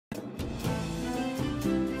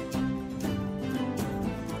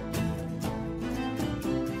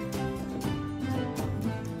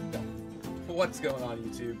What's going on,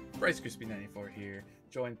 YouTube? Bryce Crispy94 here,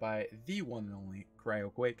 joined by the one and only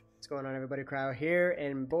Cryoquake. What's going on, everybody? Cryo here,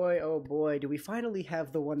 and boy, oh boy, do we finally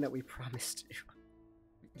have the one that we promised.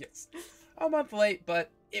 Yes, a month late,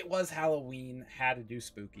 but it was Halloween, had to do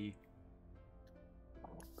spooky.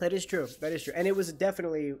 That is true, that is true, and it was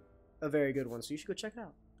definitely a very good one, so you should go check it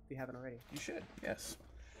out if you haven't already. You should, yes.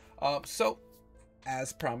 So,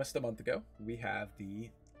 as promised a month ago, we have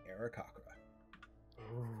the Aarakocra.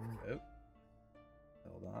 Oh.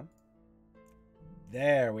 Hold on.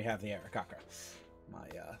 There we have the Aarakocra. My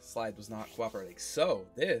slide was not cooperating. So,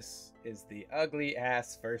 this is the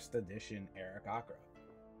ugly-ass first edition Aarakocra.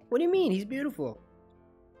 What do you mean? He's beautiful.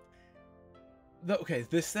 Okay,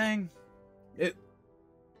 this thing, I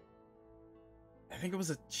think it was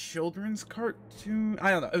a children's cartoon.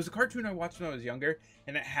 I don't know. It was a cartoon I watched when I was younger,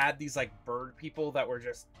 and it had these, like, bird people that were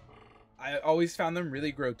just... I always found them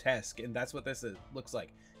really grotesque, and that's what this looks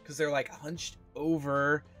like. Because they're, like, hunched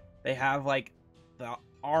over. They have, like, the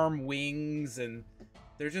arm wings, and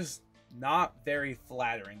they're just not very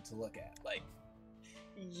flattering to look at. Like,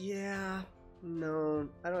 yeah, no,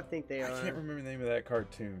 I don't think they are. I can't remember the name of that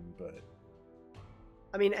cartoon, but...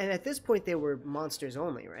 I mean, and at this point, they were monsters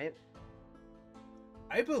only, right?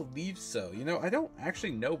 I believe so. You know, I don't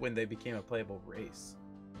actually know when they became a playable race.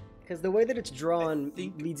 Because the way that it's drawn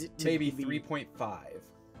leads it to maybe believe... 3.5.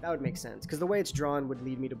 That would make sense. Because the way it's drawn would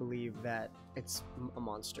lead me to believe that it's a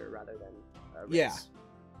monster rather than a race. Yeah.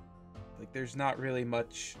 Like, there's not really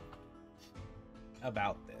much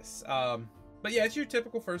about this. But yeah, it's your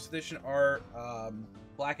typical first edition art.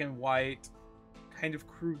 Black and white, kind of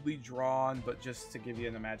crudely drawn, but just to give you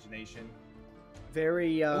an imagination.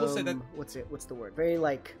 Very, I will say that... what's the word? Very,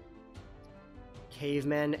 like,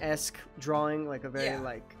 caveman-esque drawing. Like, a very,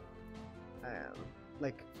 like,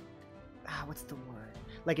 what's the word?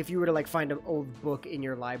 Like, if you were to, like, find an old book in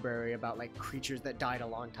your library about, like, creatures that died a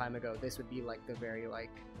long time ago, this would be, like, the very,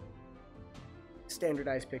 like,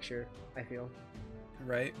 standardized picture, I feel.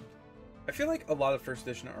 Right. I feel like a lot of first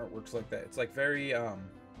edition art works like that. It's, like, very,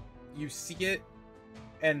 you see it,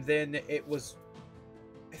 and then it was...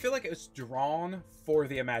 I feel like it was drawn for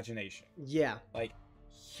the imagination. Yeah. Like,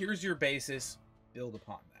 here's your basis, build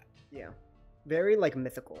upon that. Yeah. Very, like,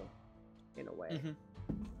 mythical, in a way. Mm-hmm.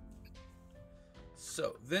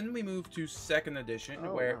 So, then we move to second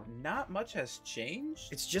edition, where not much has changed.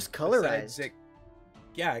 It's just colorized.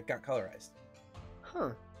 Yeah, it got colorized.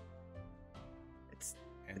 Huh.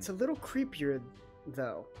 It's a little creepier,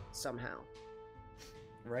 though, somehow.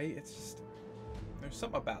 Right? It's just... There's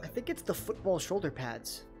something about it. I think it's the football shoulder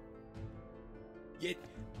pads. Yeah,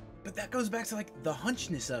 but that goes back to, like, the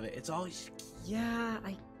hunchness of it. It's always... Yeah,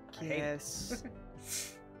 I guess.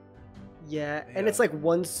 Yeah, and it's, like,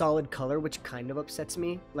 one solid color, which kind of upsets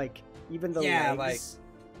me. Like, even the legs... like...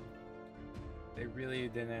 They really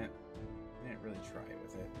didn't really try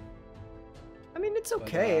with it. I mean, it's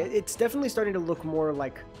okay. But, it's definitely starting to look more,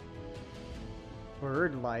 like,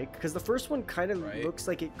 bird-like. Because the first one kind of looks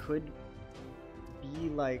like it could... be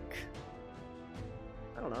like,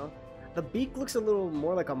 I don't know, the beak looks a little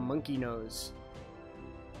more like a monkey nose.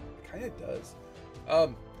 It kind of does.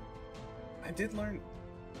 I did learn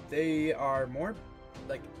they are more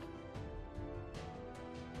like,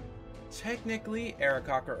 technically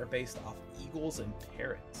Aarakocra are based off eagles and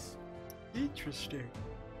parrots. Interesting.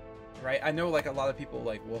 Right? I know, like, a lot of people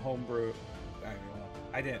like will homebrew.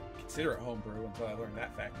 I didn't consider it homebrew until I learned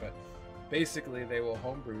that fact, but basically they will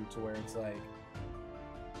homebrew to where it's like,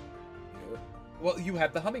 well, you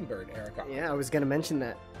have the hummingbird Aarakocra. Yeah, I was gonna mention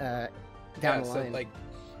that down the line. So, like,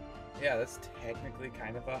 yeah, that's technically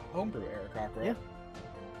kind of a homebrew Aarakocra. Yeah.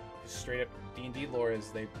 Straight up D&D lore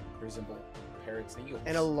is they resemble parrots and eagles.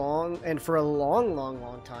 And for a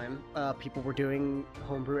long time, people were doing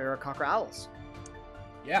homebrew Aarakocra owls.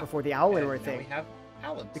 Yeah. Before the Owlin were a thing. We have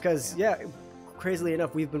owlins. Because crazily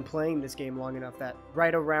enough, we've been playing this game long enough that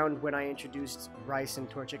right around when I introduced Bryce and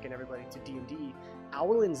Torchic and everybody to D&D,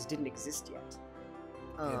 owlins didn't exist yet.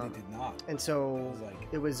 Yeah, they did not. And so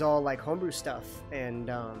it was all like homebrew stuff, and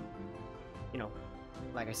you know,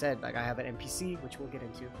 like I said, like I have an NPC, which we'll get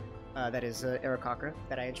into, that is Aarakocra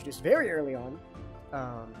that I introduced very early on.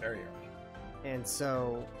 Very early. And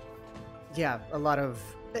so, yeah, a lot of,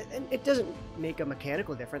 and it doesn't make a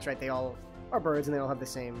mechanical difference, right? They all are birds and they all have the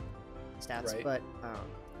same stats, but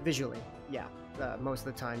visually, yeah, most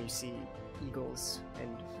of the time you see eagles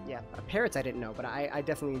and parrots I didn't know, but I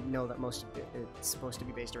definitely know that most of it's supposed to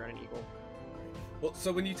be based around an eagle. Well,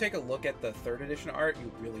 so when you take a look at the third edition art,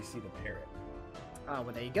 you really see the parrot. Oh,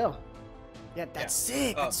 well, there you go. Yeah, that's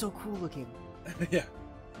sick. That's so cool looking. Yeah.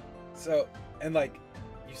 So, and like,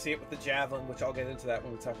 You see it with the javelin, which I'll get into that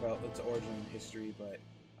when we talk about its origin and history, but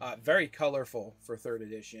very colorful for 3rd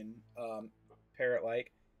edition,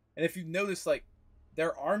 parrot-like. And if you notice, like,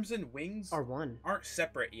 their arms and wings aren't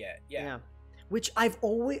separate yet. Yeah. Which I've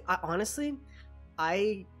always, honestly,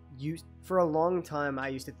 for a long time, I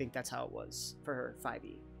used to think that's how it was for her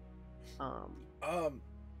 5e.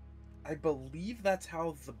 I believe that's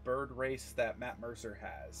how the bird race that Matt Mercer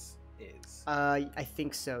has is. I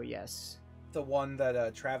think so, yes. The one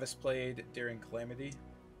that Travis played during Calamity.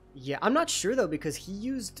 Yeah, I'm not sure though because he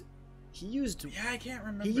used. Yeah, I can't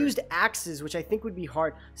remember. He used axes, which I think would be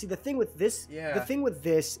hard. See, the thing with this. Yeah. The thing with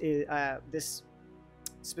this is this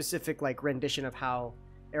specific like rendition of how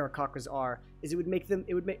Aarakocras are is it would make.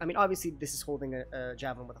 I mean, obviously this is holding a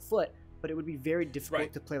javelin with a foot, but it would be very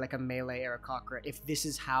difficult to play like a melee Aarakocra if this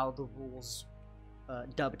is how the rules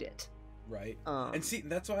dubbed it. Right. And see,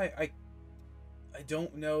 that's why I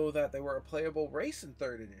don't know that they were a playable race in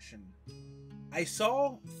 3rd edition. I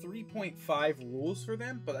saw 3.5 rules for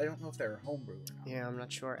them, but I don't know if they were homebrew or not. Yeah, I'm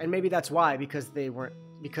not sure. And maybe that's why, because they weren't,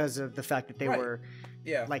 because of the fact that they were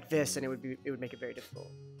like this, and it would make it very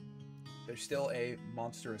difficult. There's still a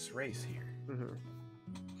monstrous race here. Mm-hmm.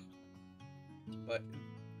 But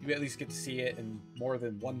you at least get to see it in more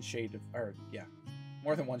than one shade of,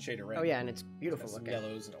 more than one shade of red. Oh yeah, and it's beautiful some looking.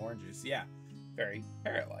 Yellows and oranges. Yeah, very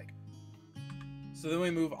parrot-like. So then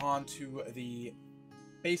we move on to the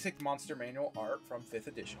basic monster manual art from 5th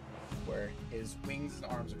edition, where his wings and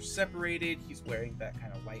arms are separated. He's wearing that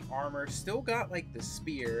kind of white armor. Still got like the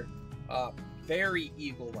spear, very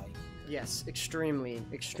eagle-like. Yes, extremely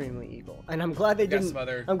eagle. And I'm glad they didn't.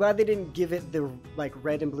 I'm glad they didn't give it the like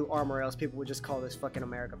red and blue armor, or else people would just call this fucking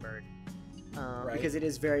America bird. Because it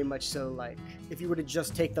is very much so like if you were to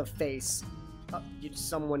just take the face,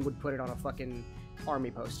 someone would put it on a fucking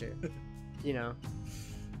army poster, you know.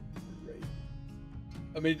 Right.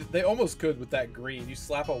 I mean, they almost could with that green. You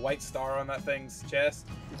slap a white star on that thing's chest.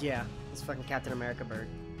 Yeah, it's fucking Captain America bird.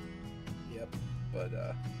 Yep, but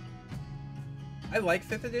I like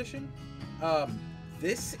 5th edition.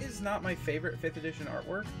 This is not my favorite 5th edition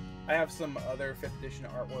artwork. I have some other 5th edition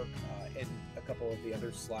artwork in a couple of the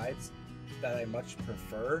other slides that I much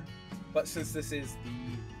prefer. But since this is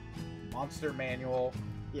the monster manual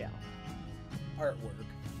artwork,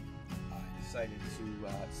 I decided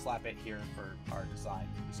to slap it here for our design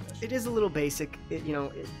discussion. It is a little basic. Moving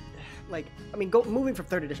from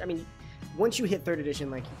 3rd edition, I mean, once you hit 3rd edition,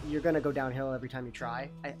 like, you're going to go downhill every time you try,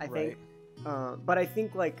 I think. But I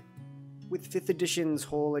think, like, with 5th edition's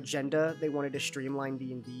whole agenda, they wanted to streamline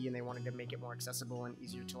D&D and they wanted to make it more accessible and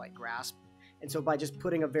easier to, like, grasp. And so by just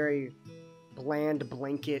putting a very bland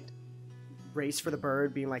blanket race for the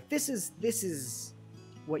bird, being like, this is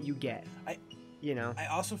what you get. I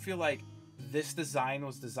also feel like this design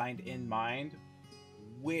was designed in mind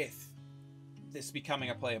with this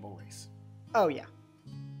becoming a playable race. Oh, yeah.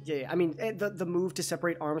 Yeah. I mean, the move to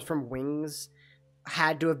separate arms from wings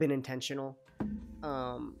had to have been intentional.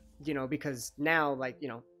 Because now, like,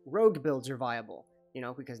 rogue builds are viable.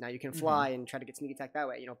 Because now you can fly and try to get sneak attack that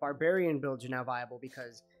way. Barbarian builds are now viable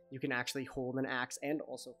because you can actually hold an axe and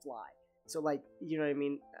also fly. So, like, you know what I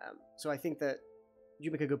mean? So I think that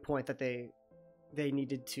you make a good point that they just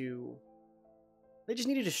needed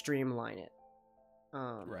to streamline it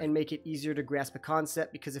and make it easier to grasp a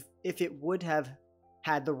concept. Because if it would have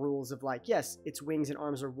had the rules of, like, yes, its wings and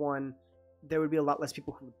arms are one, there would be a lot less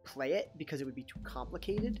people who would play it because it would be too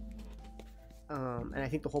complicated. And I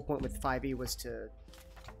think the whole point with 5e was to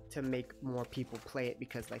make more people play it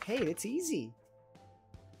because, like, hey, it's easy.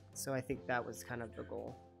 So I think that was kind of the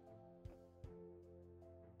goal.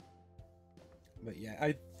 But yeah,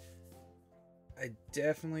 I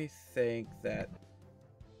definitely think that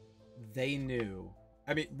they knew.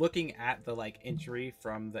 I mean, looking at the, like, entry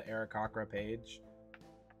from the Aarakocra page,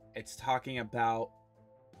 it's talking about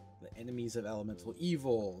the enemies of elemental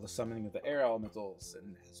evil, the summoning of the air elementals,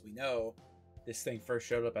 and as we know, this thing first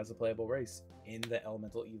showed up as a playable race in the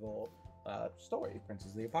elemental evil story,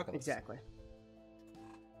 Princes of the Apocalypse. Exactly.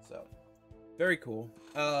 So, very cool.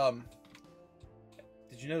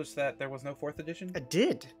 Did you notice that there was no 4th edition? I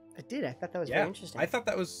did. I thought that was very interesting. I thought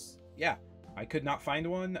that was, I could not find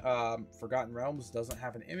one. Forgotten Realms doesn't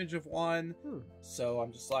have an image of one. So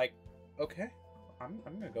I'm just like, okay, I'm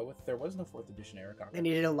going to go with there was no 4th edition Aarakocra. They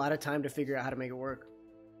needed a lot of time to figure out how to make it work.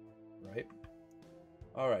 Right.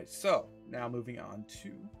 All right, so now moving on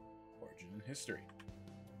to origin and history.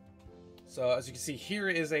 So as you can see, here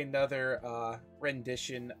is another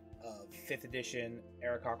rendition of 5th edition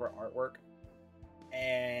Aarakocra artwork.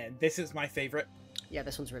 And this is my favorite. Yeah,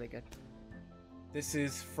 this one's really good. This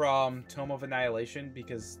is from Tome of Annihilation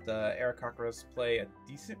because the Aarakocras play a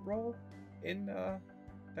decent role in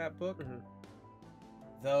that book. Mm-hmm.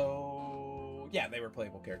 Though, yeah, they were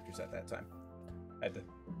playable characters at that time. I had to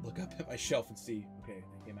look up at my shelf and see, okay,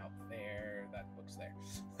 they came out there, that book's there.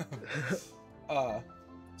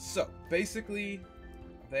 So, basically,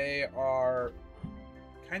 they are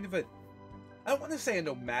kind of a, I don't want to say a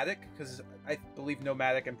nomadic, because I believe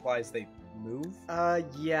nomadic implies they move.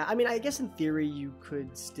 Yeah, I mean, I guess in theory you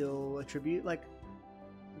could still attribute, like,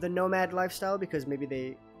 the nomad lifestyle, because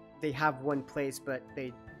maybe they have one place, but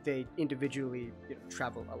they individually, you know,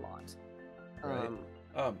 travel a lot. Right.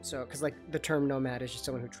 So, because like the term nomad is just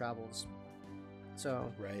someone who travels.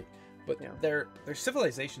 So. Right. But yeah. their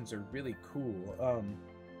civilizations are really cool.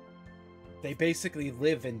 They basically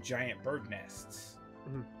live in giant bird nests,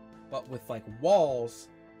 mm-hmm. but with like walls,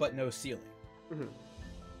 but no ceiling. Mm-hmm.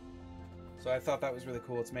 So I thought that was really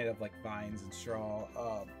cool. It's made of like vines and straw.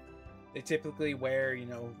 They typically wear, you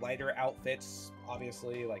know, lighter outfits.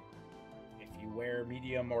 Obviously, like if you wear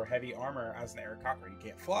medium or heavy armor as an Aarakocra, you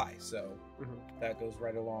can't fly. So mm-hmm. that goes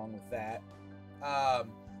right along with that.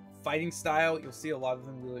 Fighting style, you'll see a lot of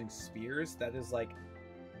them wielding spears. That is like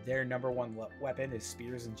their number one weapon is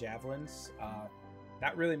spears and javelins.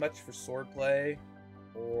 Not really much for swordplay,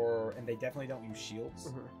 and they definitely don't use shields,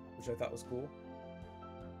 mm-hmm. which I thought was cool.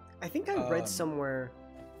 I think I read somewhere,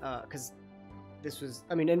 because this was,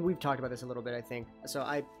 I mean, and we've talked about this a little bit, I think. So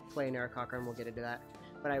I play an Aarakocra, and we'll get into that.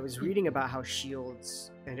 But I was reading about how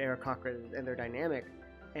shields and Aarakocra and their dynamic,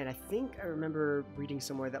 and I think I remember reading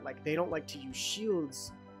somewhere that like they don't like to use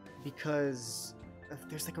shields because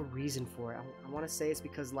there's like a reason for it. I want to say it's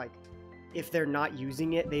because like if they're not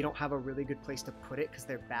using it, they don't have a really good place to put it because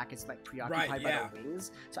their back is like preoccupied by their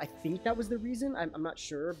wings. So I think that was the reason. I'm not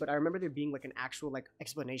sure, but I remember there being like an actual like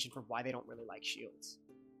explanation for why they don't really like shields.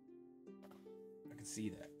 I can see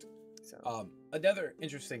that. So another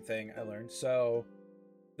interesting thing I learned. So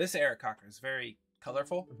this Aarakocra is very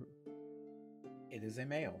colorful. Mm-hmm. It is a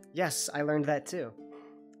male. Yes, I learned that too.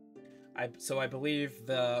 So I believe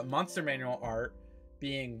the monster manual art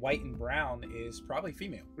being white and brown is probably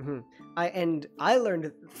female. Mm-hmm. I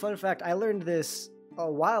learned, fun fact, I learned this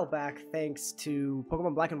a while back thanks to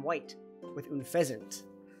Pokemon Black and White with Unfezant.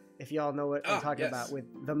 If y'all know what I'm talking about with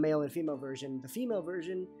the male and female version. The female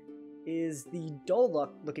version is the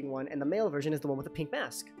dull looking one, and the male version is the one with the pink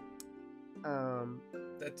mask.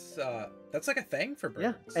 That's like a thing for birds.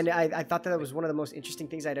 Yeah, and I thought that was one of the most interesting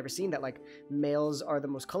things I'd ever seen, that like males are the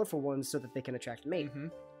most colorful ones so that they can attract mate. Mm-hmm.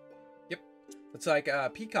 Yep. It's like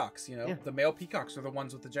peacocks, you know? Yeah. The male peacocks are the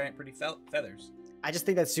ones with the giant pretty feathers. I just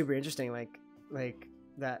think that's super interesting, like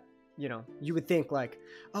that, you know, you would think like,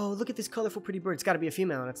 oh, look at this colorful pretty bird, it's got to be a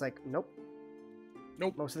female, and it's like, nope.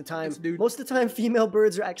 Most of the time female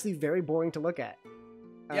birds are actually very boring to look at.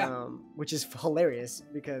 Yeah. Which is hilarious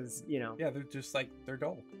because, you know. Yeah, they're just like, they're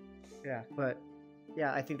dull. Yeah, but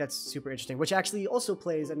yeah, I think that's super interesting, which actually also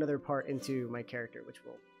plays another part into my character, which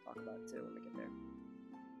we'll talk about too when we get there.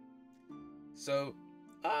 So,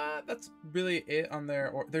 that's really it on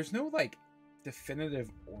there's no like definitive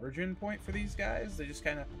origin point for these guys. They just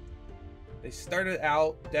kind of, they started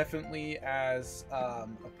out definitely as a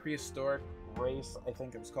prehistoric race. I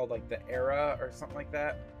think it was called like the Era or something like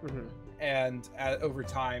that. Mm-hmm. And over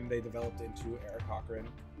time, they developed into Aarakocran.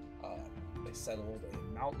 They settled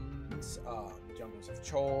in mountains, jungles of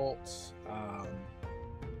Cholt, a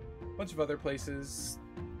bunch of other places.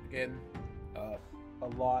 Again, a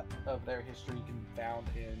lot of their history can be found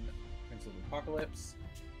in Prince of the Apocalypse,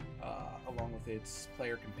 along with its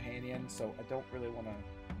player companion. So I don't really want to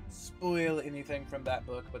spoil anything from that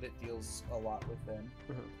book, but it deals a lot with them.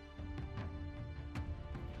 Mm-hmm.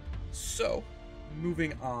 So,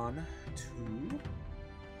 moving on to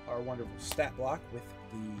our wonderful stat block with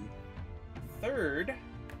the third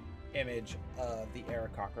image of the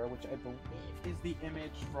Aarakocra, which I believe is the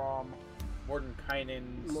image from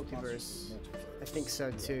Mordenkainen's Multiverse. I think so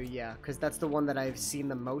too, yeah, because that's the one that I've seen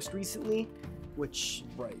the most recently, which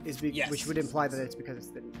which would imply that it's because it's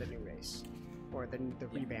the new race, or the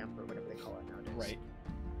revamp, or whatever they call it nowadays. Right.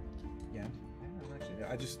 Yeah.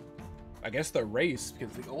 I guess the race,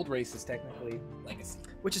 because the old race is technically Legacy.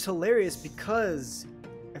 Which is hilarious because,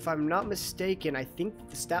 if I'm not mistaken, I think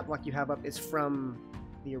the stat block you have up is from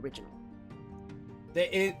the original.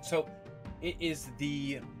 So, it is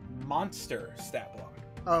the monster stat block.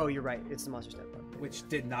 Oh, you're right. It's the monster stat block. Which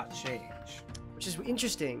did not change. Which is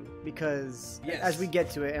interesting because, as we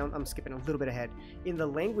get to it, and I'm skipping a little bit ahead, in the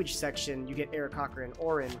language section, you get Aarakocra and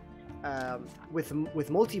Orin. With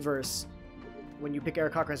Multiverse, when you pick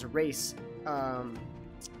Aarakocra as a race,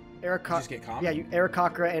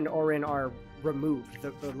 Aarakocra and Orin are removed.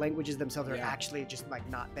 The languages themselves are actually just like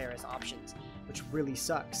not there as options, which really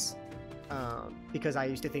sucks. Because I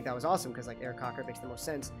used to think that was awesome because like Aarakocra makes the most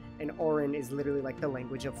sense, and Orin is literally like the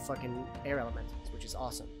language of fucking air elementals, which is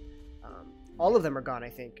awesome. All of them are gone, I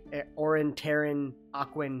think. Orin, Terran,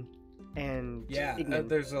 Aquan, and Ignan.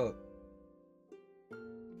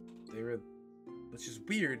 Which is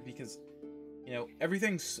weird because, you know,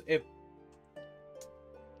 everything's.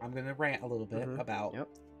 I'm gonna rant a little bit about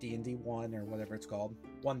D&D 1 or whatever it's called,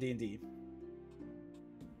 1D&D,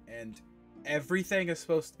 and everything is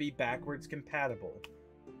supposed to be backwards compatible,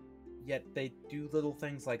 yet they do little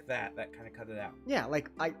things like that kind of cut it out. Yeah, like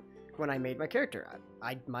when I made my character,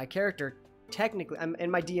 my character technically,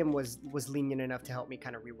 and my DM was lenient enough to help me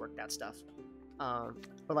kind of rework that stuff.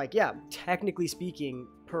 But like, yeah, technically speaking,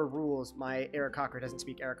 per rules, my Aarakocra doesn't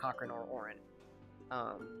speak Aarakocran or Orin,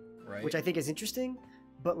 which I think is interesting.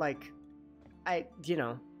 But like, I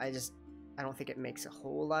don't think it makes a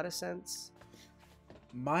whole lot of sense.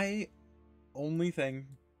 My only thing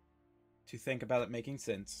to think about it making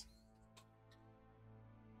sense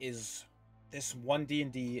is this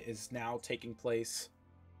 1D&D is now taking place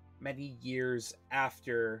many years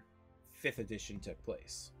after 5th edition took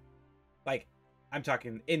place. Like, I'm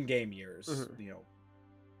talking in-game years, you know.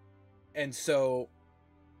 And so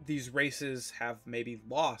these races have maybe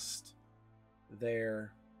lost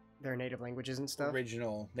their native languages and stuff.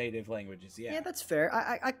 Original native languages, yeah. Yeah, that's fair.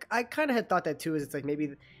 I kind of had thought that too. Is it's like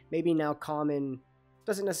maybe now Common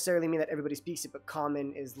doesn't necessarily mean that everybody speaks it, but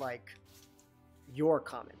Common is like your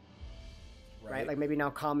Common, right? Like maybe now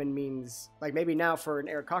Common means like maybe now for an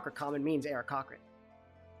Aarakocra, Common means Aarakocran.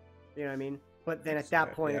 You know what I mean? But then at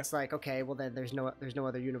that point, it's like, okay, well then there's no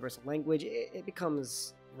other universal language. It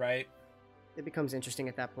becomes It becomes interesting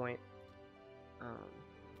at that point.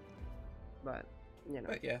 But you know.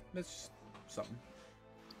 But yeah, that's just something.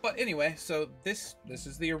 But anyway, so this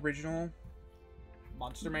is the original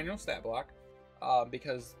Monster Manual stat block,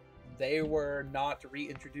 because they were not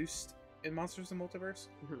reintroduced in Monsters of the Multiverse,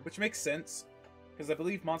 which makes sense, because I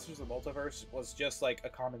believe Monsters of the Multiverse was just like a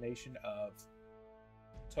combination of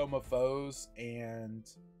Tome of Foes and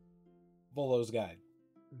Volo's Guide.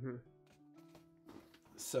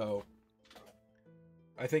 So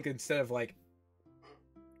I think instead of like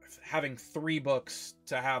having 3 books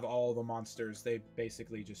to have all the monsters, they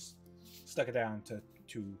basically just stuck it down to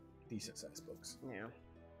 2 decent sized books. Yeah.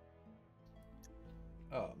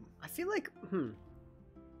 I feel like I'm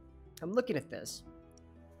looking at this,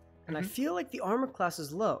 and I feel like the armor class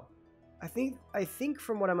is low. I think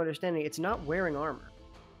from what I'm understanding, it's not wearing armor,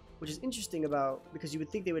 which is interesting because you would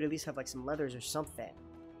think they would at least have like some leathers or something.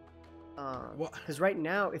 Because right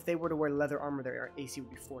now, if they were to wear leather armor, their AC would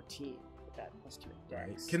be 14. With that plus 2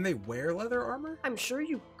 dex. Can they wear leather armor? I'm sure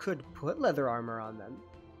you could put leather armor on them.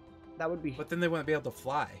 That would be. But then they wouldn't be able to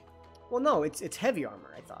fly. Well, no, it's heavy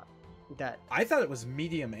armor. I thought it was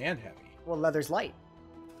medium and heavy. Well, leather's light.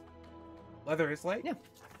 Leather is light? Yeah.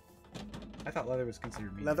 I thought leather was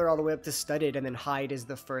considered medium. Leather all the way up to studded, and then hide is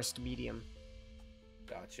the first medium.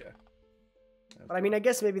 Gotcha. Okay. But I mean, I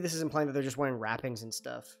guess maybe this is implying that they're just wearing wrappings and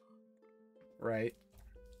stuff. Right.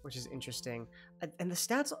 Which is interesting. And the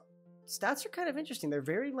stats are kind of interesting. They're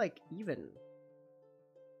very like even.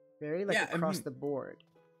 Very like across the board.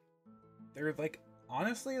 They're like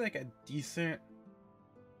honestly like a decent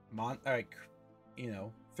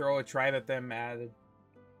throw a tribe at them at a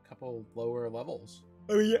couple lower levels.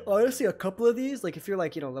 Oh yeah, honestly a couple of these, like if you're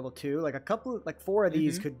like, level 2, like 4 of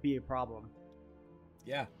these could be a problem.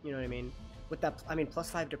 Yeah. You know what I mean? With that, I mean,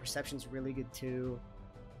 +5 to perception is really good too.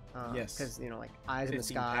 Yes. Because, like, eyes in the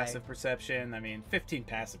sky. Passive perception. I mean, 15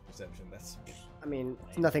 passive perception. That's... I mean,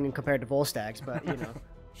 it's nothing compared to Volstagg's, but,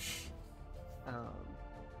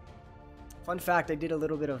 Fun fact, I did a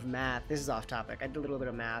little bit of math. This is off topic. I did a little bit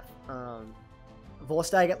of math.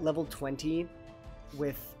 Volstagg at level 20,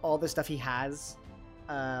 with all the stuff he has,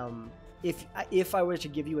 if I were to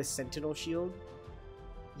give you a Sentinel shield,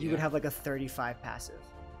 you would have, like, a 35 passive.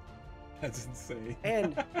 That's insane.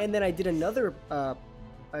 and then I did another mock-up.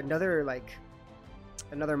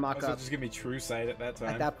 So just give me true sight at that time.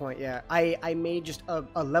 At that point, yeah. I made just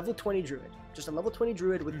a level 20 druid. Just a level 20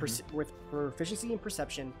 druid with with proficiency in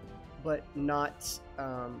perception, but not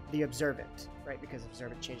the observant, right? Because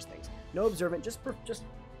observant changed things. No observant, just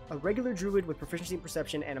a regular druid with proficiency in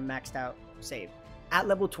perception and a maxed out save. At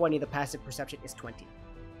level 20, the passive perception is 20.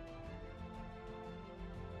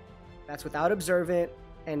 That's without observant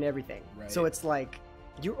and everything. Right. So it's like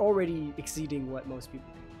you're already exceeding what most people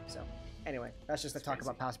do. So anyway, that's just the talk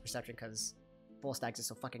about passive perception because Volstagg's is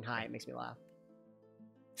so fucking high, it makes me laugh.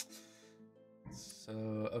 So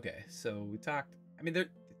okay, so we talked. I mean,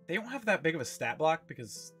 they don't have that big of a stat block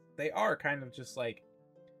because they are kind of just like,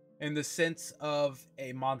 in the sense of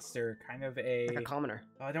a monster, kind of like a commoner.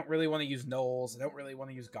 I don't really want to use gnolls. I don't really want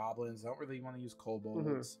to use goblins. I don't really want to use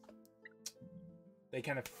kobolds. They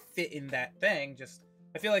kind of fit in that thing. Just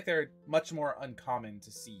I feel like they're much more uncommon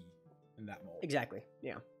to see in that mold. Exactly.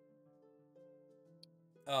 Yeah.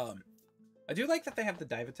 I do like that they have the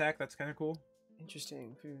dive attack. That's kind of cool.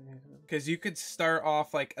 Interesting. Because you could start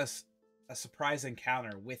off like a surprise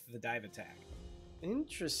encounter with the dive attack.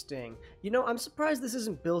 Interesting. You know, I'm surprised this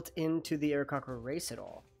isn't built into the Aarakocra race at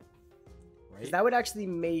all. Right. Because that would actually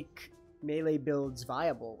make melee builds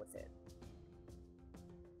viable with it.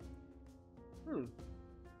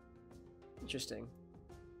 Interesting.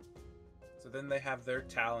 So then they have their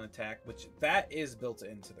Talon attack, which that is built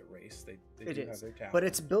into the race. They do have their Talon. But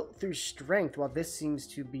it's built through strength, while this seems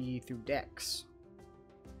to be through dex.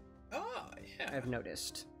 Oh, yeah. I've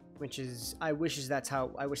noticed. Which is, I wish that's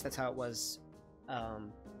how it was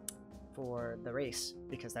for the race,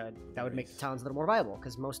 because that would make the Talons a little more viable,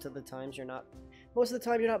 because most of the time you're not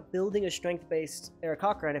building a strength-based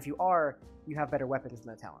Aarakocra, and if you are, you have better weapons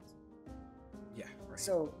than the Talons. Yeah, right.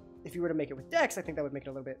 So if you were to make it with dex, I think that would make it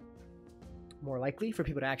a little bit more likely for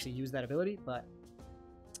people to actually use that ability, but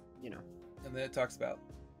you know. And then it talks about,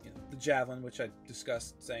 you know, the javelin, which I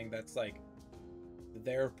discussed, saying that's like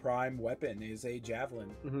their prime weapon is a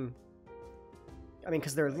javelin. Mm-hmm. I mean,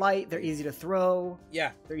 because they're light, they're easy to throw.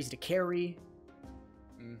 Yeah, they're easy to carry.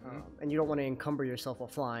 Mm-hmm. And you don't want to encumber yourself while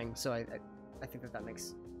flying. So I think that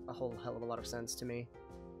makes a whole hell of a lot of sense to me.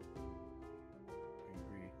 I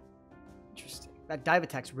agree. Interesting. That dive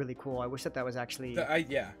attack's really cool. I wish that was actually.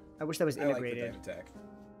 I wish that was integrated. I like the dive attack.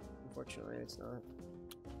 Unfortunately, it's not.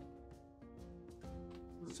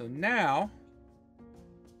 So now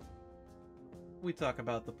we talk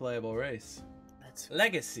about the playable race. That's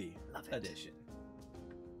Legacy Edition.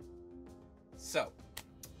 So,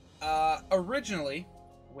 originally,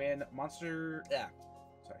 when when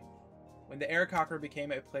the Aarakocra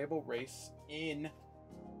became a playable race in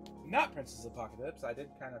not Princess Apocalypse, I did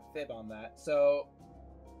kind of fib on that. So,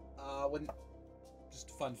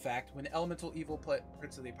 just a fun fact, when Elemental Evil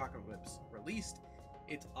Prince of the Apocalypse released,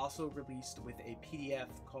 it's also released with a PDF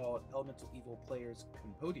called Elemental Evil Players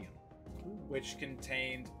Compendium, which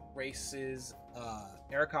contained races,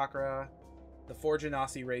 Aarakocra, the Four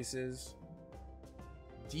Genasi races,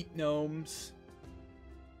 Deep Gnomes,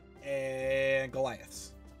 and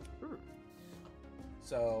Goliaths.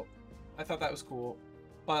 So, I thought that was cool,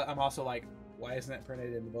 but I'm also like, why isn't it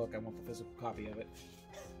printed in the book? I want the physical copy of it.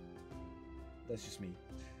 That's just me.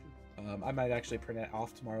 I might actually print it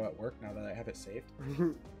off tomorrow at work now that I have it saved.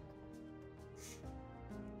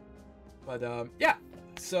 But yeah,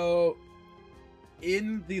 so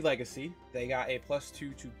in the Legacy, they got a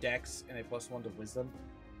 +2 to Dex and a +1 to Wisdom,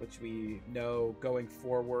 which we know going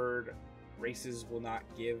forward, races will not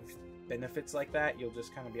give benefits like that. You'll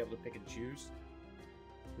just kind of be able to pick and choose,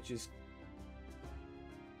 which is,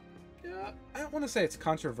 I don't want to say it's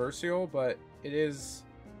controversial, but it is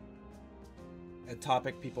a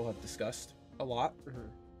topic people have discussed a lot.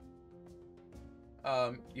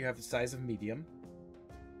 You have the size of medium,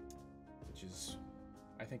 which is,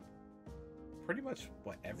 I think, pretty much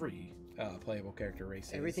what every playable character race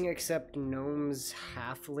is. Everything except gnomes,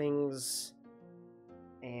 halflings,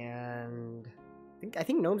 and I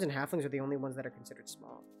think gnomes and halflings are the only ones that are considered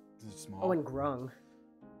small. Small. Oh, and grung.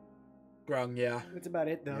 Grung, yeah. That's about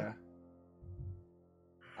it, though.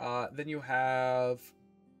 Yeah. Then you have.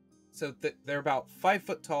 So they're about 5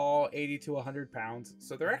 foot tall, 80 to 100 pounds.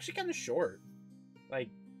 So they're actually kind of short. Like,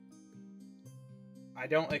 I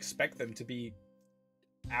don't expect them to be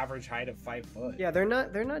average height of 5 foot. Yeah, they're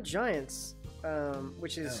not giants,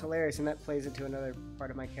 which is hilarious, and that plays into another part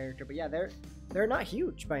of my character. But yeah, they're not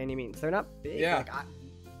huge by any means. They're not big. Yeah.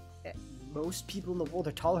 Like, most people in the world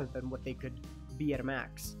are taller than what they could be at a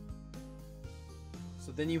max.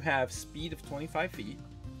 So then you have speed of 25 feet.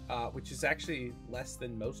 Which is actually less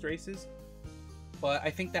than most races, but I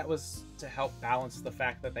think that was to help balance the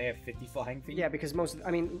fact that they have 50 flying feet. Yeah, because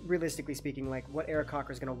realistically speaking, like, what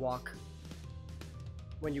Aarakocra is gonna walk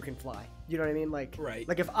when you can fly? You know what I mean? Like, right.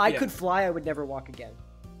 Like, if I could fly, I would never walk again.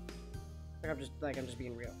 I'm just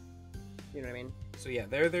being real. You know what I mean? So yeah,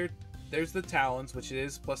 there's the Talons, which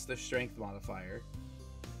is plus the Strength modifier.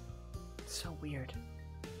 So weird.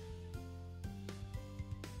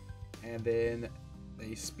 And then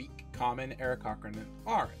they speak Common, Aarakocra, and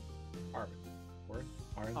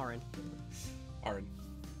Arin,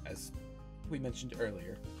 as we mentioned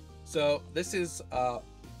earlier. So this is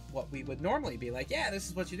what we would normally be like, yeah, this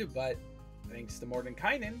is what you do, but thanks to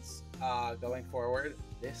Mordenkainen's going forward,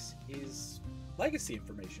 this is legacy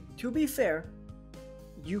information. To be fair,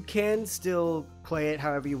 you can still play it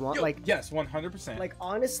however you want. Like, yes, 100%. Like,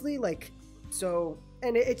 honestly, like, so,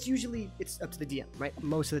 and it's usually, it's up to the DM, right?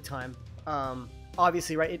 Most of the time.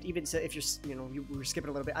 Obviously, right, it even says, if you're, we're skipping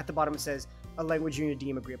a little bit, at the bottom it says, a language you and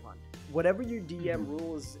your DM agree upon. Whatever your DM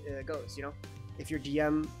rules goes, if your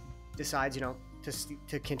DM decides,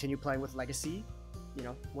 to continue playing with legacy,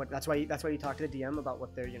 that's why you talk to the DM about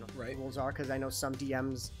what their, rules are, because I know some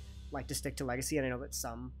DMs like to stick to legacy, and I know that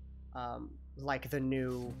some like the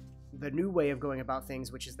new way of going about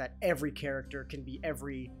things, which is that every character can be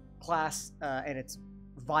every class, and its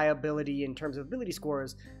viability in terms of ability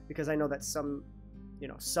scores, because I know that some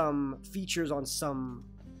features on some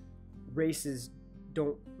races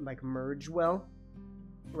don't like merge well,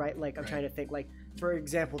 right? Like I'm trying to think, like for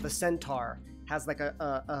example, the centaur has like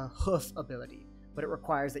a hoof ability, but it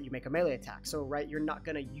requires that you make a melee attack. So right, you're not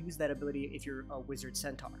going to use that ability if you're a wizard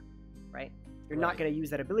centaur, right? You're not going to use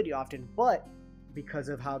that ability often, but because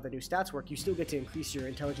of how the new stats work, you still get to increase your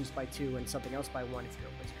intelligence by 2 and something else by 1 if you're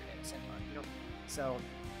a wizard and a centaur, So,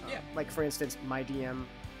 like for instance, my DM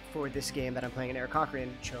for this game that I'm playing in Aarakocra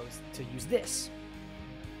chose to use this.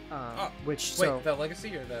 The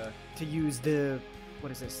legacy or the... To use the...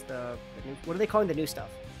 What is this? The new, what are they calling the new stuff?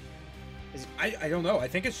 I don't know. I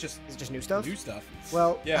think it's just... Is it just new stuff? New stuff.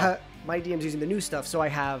 Well, my DM's using the new stuff, so I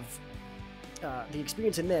have the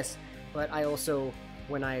experience in this, but I also,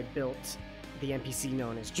 when I built the NPC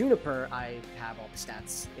known as Juniper, I have all the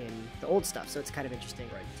stats in the old stuff, so it's kind of interesting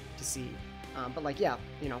to see. But like,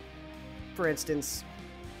 for instance,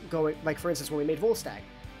 when we made Volstagg,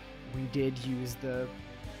 we did use the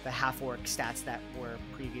half-orc stats that were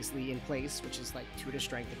previously in place, which is like 2 to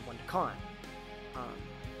strength and 1 to con.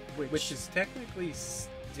 Which is technically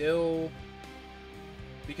still,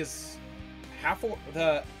 because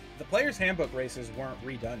the player's handbook races weren't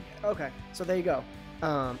redone yet. Okay, so there you go.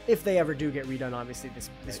 If they ever do get redone, obviously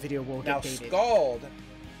this video will get dated. Now Scald,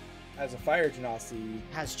 as a fire genasi,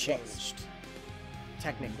 has changed.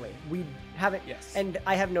 Technically, we haven't. Yes. And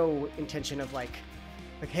I have no intention of like,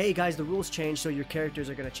 hey guys, the rules changed, so your characters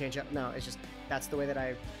are going to change up. No, it's just that's the way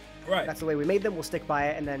that that's the way we made them. We'll stick by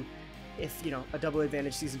it, and then if a Double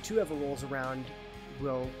Advantage Season 2 ever rolls around,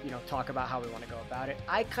 we'll talk about how we want to go about it.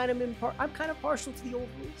 I'm kind of partial to the old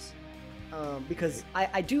rules, because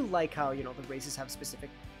I do like how the races have specific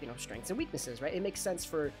strengths and weaknesses, right? It makes sense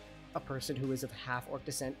for a person who is of half orc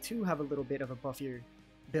descent to have a little bit of a buffier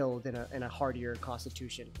build and a hardier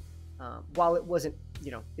constitution. While it wasn't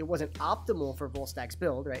optimal for Volstagg's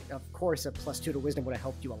build, right? Of course, a +2 to wisdom would have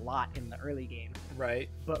helped you a lot in the early game, right?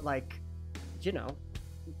 But like,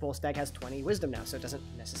 Volstagg has 20 wisdom now, so it doesn't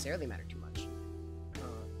necessarily matter too much.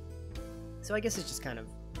 So I guess it's just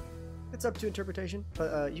it's up to interpretation,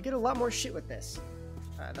 but you get a lot more shit with this.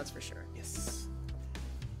 That's for sure. Yes.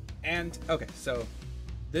 And okay, so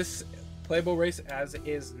this playable race as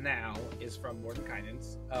is now is from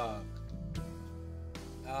Mordenkainen's.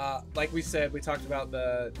 Like we said, we talked about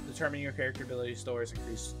the determining your character ability scores,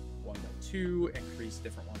 increase 1 by 2, increase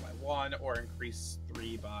different 1 by 1, or increase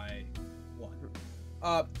 3 by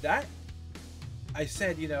 1. That I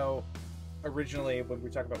said, originally when we were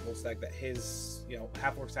talking about Volstagg, that his,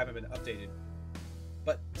 half-orcs haven't been updated.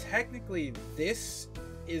 But technically, this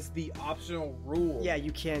is the optional rule. Yeah,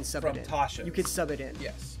 you can sub it in. From Tasha's. You could sub it in.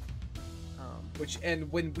 Yes.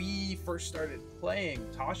 And when we first started playing,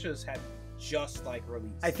 Tasha's had just like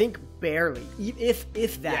released. I think barely, if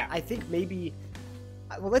that. Yeah. I think maybe.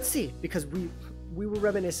 Well, let's see, because we were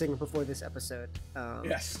reminiscing before this episode.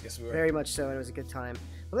 Yes, we were. Very much so, and it was a good time.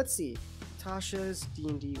 But let's see, Tasha's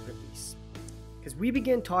D&D release, because we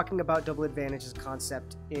began talking about Double Advantage as a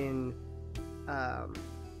concept in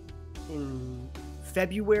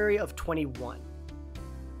February of 21.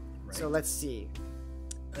 Right. So let's see.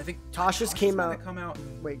 I think Tasha's came out. Come out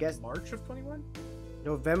in March of 21.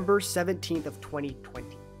 November 17th of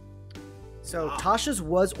 2020. So Tasha's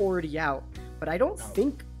was already out, but I don't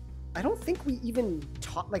think we even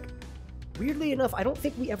talked. Like, weirdly enough, I don't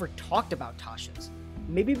think we ever talked about Tasha's.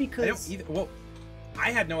 Maybe because I don't either. Well,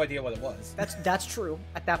 I had no idea what it was. That's true.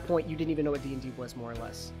 At that point, you didn't even know what D&D was, more or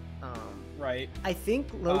less. Right. I think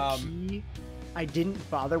low key, I didn't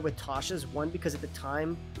bother with Tasha's one because at the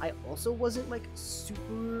time I also wasn't like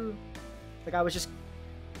super. Like I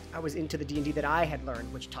was into the D&D that I had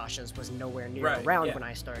learned, which Tasha's was nowhere near around when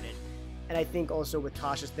I started. And I think also with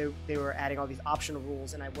Tasha's, they were adding all these optional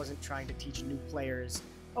rules, and I wasn't trying to teach new players,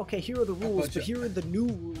 okay, here are the rules, but here are the new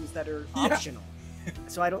rules that are optional.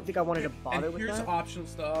 So I don't think I wanted to bother with that. Here's optional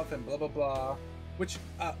stuff and blah, blah, blah. which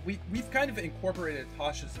we've kind of incorporated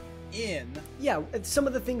Tasha's in. Yeah, some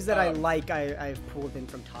of the things that I like, I've pulled in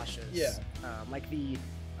from Tasha's. Yeah. Like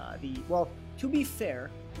well, to be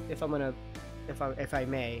fair, if I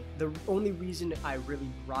may, the only reason I really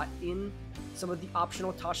brought in some of the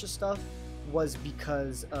optional Tasha stuff was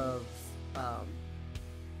because of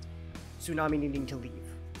Tsunami needing to leave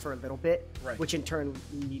for a little bit, right. Which in turn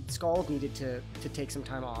Scald needed to take some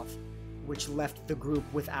time off, which left the group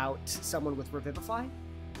without someone with Revivify,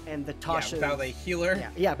 and the Tasha without a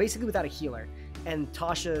healer. Yeah, basically without a healer. And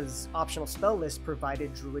Tasha's optional spell list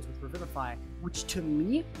provided druids with Revivify, which to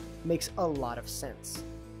me makes a lot of sense.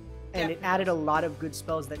 And it added a lot of good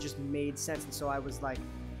spells that just made sense. And so I was like,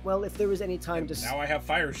 well, if there was any time to... Now I have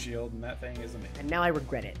Fire Shield, and that thing is amazing. And now I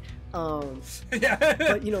regret it. Yeah.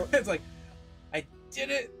 But, you know... It's like, I did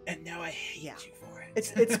it, and now I hate you for it.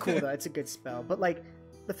 It's cool, though. It's a good spell. But, like,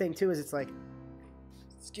 the thing, too, is it's like...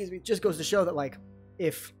 Excuse me. Just goes to show that, like,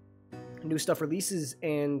 if new stuff releases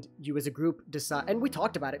and you as a group decide... And we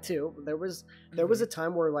talked about it, too. There was a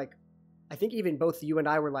time where, like, I think even both you and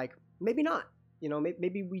I were like, maybe not. You know,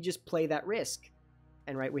 maybe we just play that risk.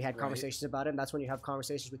 And we had conversations about it, and that's when you have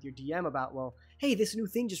conversations with your DM about, well, hey, this new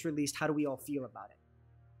thing just released. How do we all feel about it?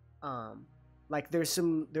 Like there's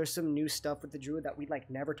some new stuff with the druid that we like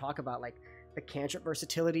never talk about, like the cantrip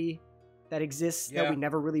versatility that exists that we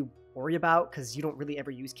never really worry about because you don't really ever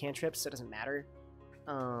use cantrips, so it doesn't matter.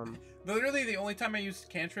 Literally, the only time I use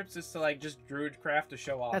cantrips is to like just druid craft to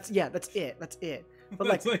show off. That's it. But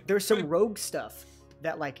like, there's some rogue stuff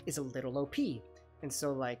that like is a little OP, and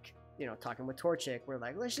so like. You know, talking with Torchic, we're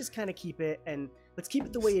like, let's just kind of keep it, and let's keep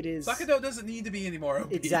it the way it is. Sakudo doesn't need to be anymore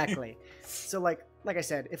OP. Exactly. So, like I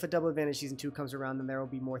said, if a Double Advantage Season 2 comes around, then there will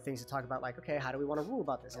be more things to talk about, like, okay, how do we want to rule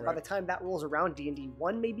about this? And by the time that rolls around, D&D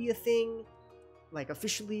 1 may be a thing, like,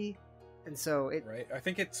 officially, and so it... Right. I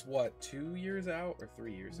think it's, what, 2 years out or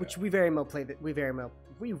 3 years which out? we very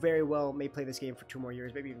well may play this game for 2 more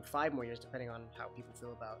years, maybe even 5 more years, depending on how people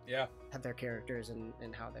feel about have their characters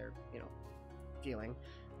and how they're, you know, feeling.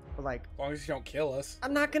 But like, as long as you don't kill us.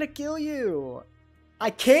 I'm not gonna kill you. I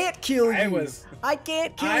can't kill you. I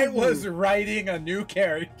can't kill you. I was writing a new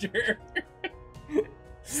character.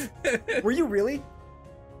 Were you really?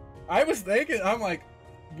 I was thinking. I'm like,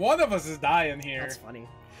 one of us is dying here. That's funny.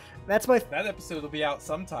 That episode will be out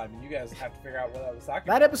sometime, and you guys have to figure out what I was talking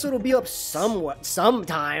about. That episode will be up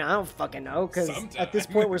sometime. I don't fucking know, because at this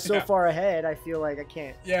point we're so far ahead. I feel like I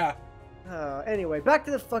can't. Yeah. Anyway, back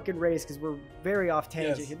to the fucking race because we're very off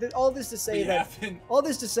tangent here. All this to say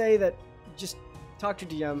that just talk to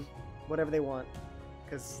DM, whatever they want,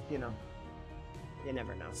 because you know, you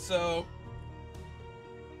never know. So,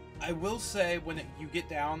 I will say when you get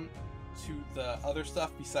down to the other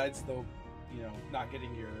stuff besides the, you know, not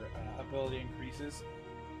getting your ability increases,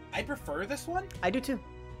 I prefer this one. I do too,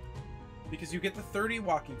 because you get the 30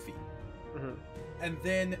 walking feet. Mm-hmm. And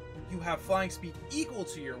then you have flying speed equal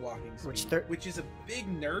to your walking speed, which is a big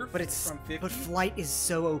nerf. But it's from 50. But flight is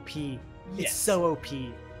so OP. Yes. It's so OP.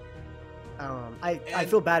 I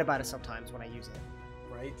feel bad about it sometimes when I use it.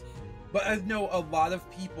 Right. But I know a lot of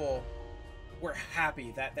people were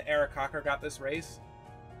happy that the Aarakocra got this race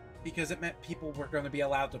because it meant people were going to be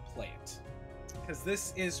allowed to play it. Because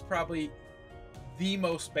this is probably the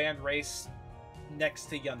most banned race next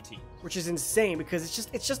to Yunti, which is insane because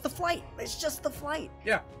it's just the flight. It's just the flight.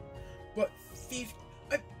 Yeah, but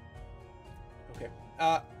okay.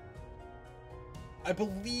 I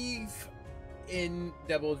believe in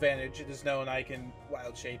Double Advantage it is known I can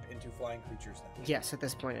wild shape into flying creatures now. Yes, at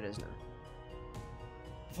this point it is known.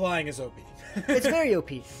 Flying is OP. It's very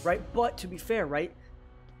OP, right? But to be fair, right?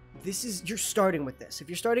 You're starting with this. If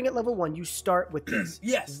you're starting at level 1, you start with this.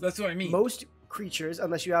 Yes, that's what I mean. Most creatures,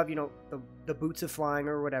 unless you have, you know, the boots of flying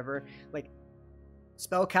or whatever, like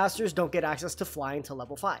spellcasters don't get access to fly until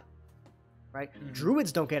level 5, right? Mm-hmm.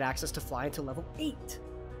 Druids don't get access to fly until level 8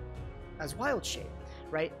 as wild shape,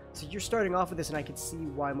 right? So you're starting off with this, and I can see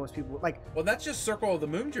why most people like. Well, that's just Circle of the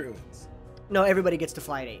Moon Druids. No, everybody gets to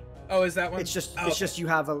fly at 8. Oh, is that one? It's just you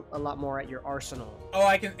have a lot more at your arsenal. Oh,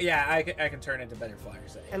 I can turn into better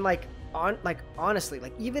flyers. And honestly,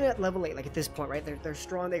 like even at level 8, like at this point, right? They're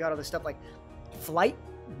strong. They got all this stuff. Like flight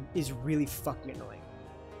is really fucking annoying,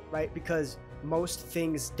 right? Because most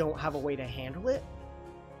things don't have a way to handle it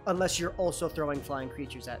unless you're also throwing flying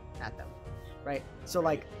creatures at them, right? So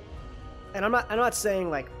like, and I'm not saying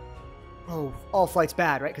like, oh, all flight's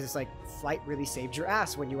bad, right? Because it's like flight really saved your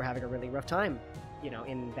ass when you were having a really rough time, you know,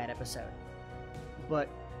 in that episode. But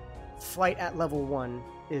flight at level 1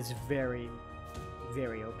 is very,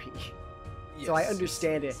 very OP. Yes, so I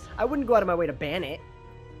understand it. I wouldn't go out of my way to ban it,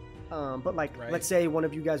 But like, let's say one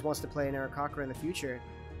of you guys wants to play an Aarakocra in the future,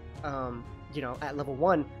 you know, at level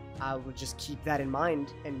 1, I would just keep that in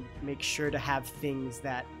mind and make sure to have things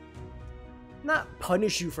that not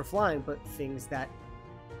punish you for flying, but things that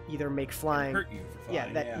either make flying hurt you for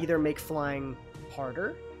flying, either make flying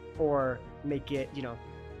harder or make it, you know,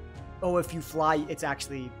 oh, if you fly, it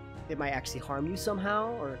might actually harm you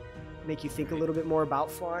somehow, or make you think a little bit more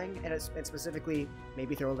about flying, and specifically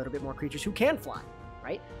maybe throw a little bit more creatures who can fly,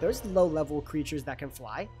 right? There's low-level creatures that can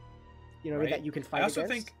fly, you know, that you can fight against. I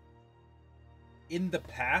also think in the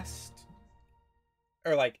past,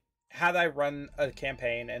 or like, had I run a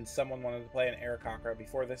campaign and someone wanted to play an Aarakocra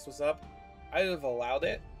before this was up, I'd have allowed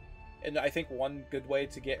it. And I think one good way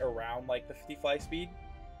to get around like the 50 fly speed,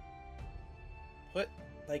 put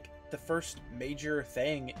like the first major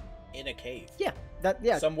thing in a cave. Yeah,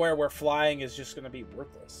 somewhere where flying is just going to be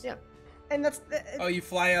worthless. Yeah, and that's oh, you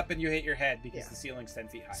fly up and you hit your head because the ceiling's 10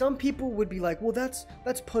 feet high. Some people would be like, well, that's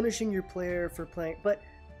punishing your player for playing, but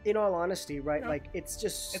in all honesty, right? Like,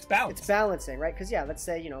 it's balancing, right? Because let's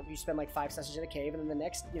say, you know, you spend like 5 sessions in a cave, and then the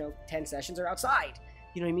next, you know, 10 sessions are outside.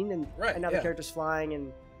 You know what I mean? And now the character's flying,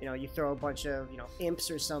 and you know, you throw a bunch of, you know, imps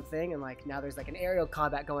or something, and like now there's like an aerial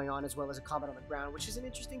combat going on as well as a combat on the ground, which is an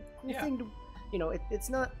interesting, cool thing to, you know, it's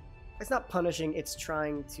not punishing. It's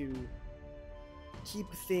trying to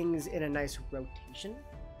keep things in a nice rotation.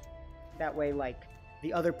 That way, like,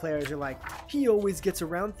 the other players are like, he always gets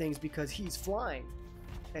around things because he's flying.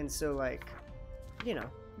 And so, like, you know,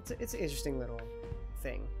 it's an interesting little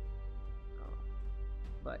thing.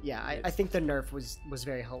 But yeah, I think the nerf was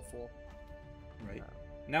very helpful. Right.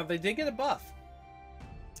 Now they did get a buff.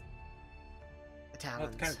 The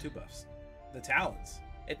talons. Well, kind of 2 buffs. The talons.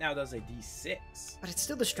 It now does a D6. But it's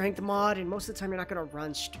still the strength mod, and most of the time you're not gonna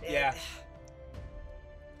run. Yeah.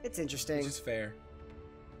 It's interesting. Which is fair.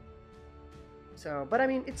 So, but I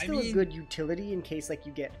mean, it's still a good utility in case, like,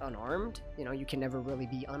 you get unarmed. You know, you can never really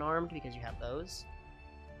be unarmed because you have those.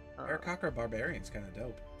 Aarakocra Barbarian's kind of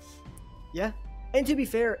dope. Yeah, and to be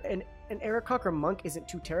fair, an Aarakocra Monk isn't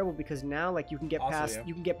too terrible because now, like, you can get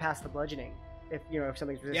past the bludgeoning. If you know, if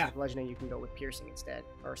something's resistant to bludgeoning, you can go with piercing instead,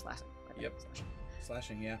 or slashing. Yep.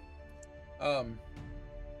 Slashing, yeah.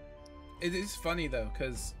 It is funny though,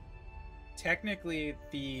 because technically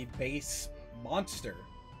the base monster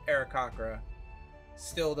Aarakocra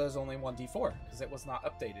still does only 1d4 because it was not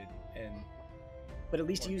updated but at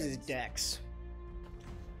least it uses dex.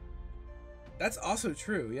 That's also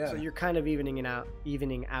true, yeah. So you're kind of evening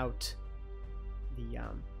out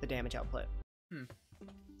the damage output.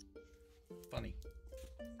 Funny.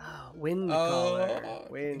 Oh, wind collar.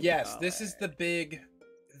 Yes, this is the big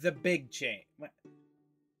change.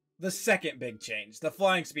 The second big change. The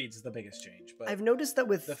flying speed is the biggest change. But I've noticed that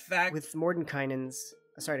with with Mordenkainen's.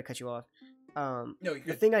 Sorry to cut you off. No,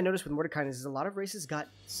 the thing I noticed with Mordenkainen's is a lot of races got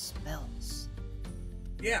spells.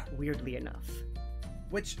 Yeah. Weirdly enough.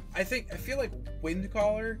 Which I feel like wind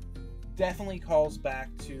collar definitely calls back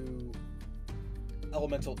to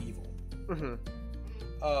elemental evil. Mm-hmm.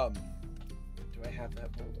 Do I have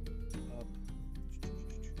that pulled up?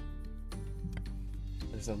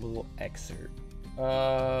 There's a little excerpt.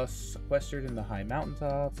 Sequestered in the high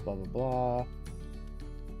mountaintops, blah blah blah.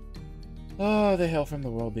 Oh, they hail from the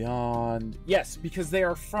world beyond. Yes, because they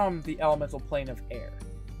are from the elemental plane of air.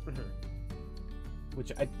 Mm-hmm.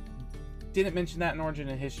 Which I didn't mention that in Origin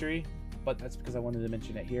and History, but that's because I wanted to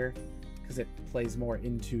mention it here, because it plays more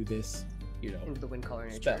into this, you know, into the wind collar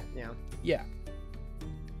nature. Spell. Yeah.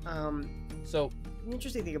 So the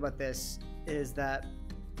interesting thing about this is that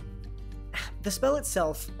the spell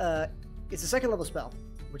itself, it's a 2nd level spell,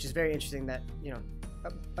 which is very interesting. That, you know,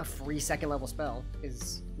 a free 2nd level spell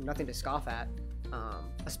is nothing to scoff at,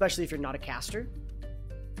 especially if you're not a caster.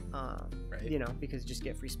 Right. You know, because you just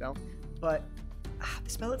get free spell. But the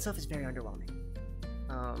spell itself is very underwhelming.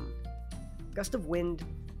 Gust of Wind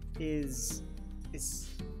is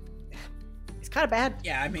kind of bad.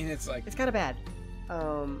 Yeah, I mean, it's kind of bad.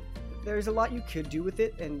 There's a lot you could do with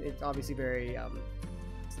it, and it's obviously very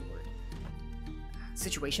what's the word?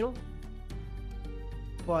 Situational.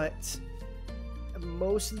 But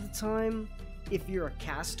most of the time, if you're a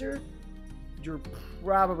caster, you're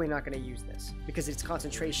probably not going to use this because it's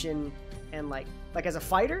concentration, and like as a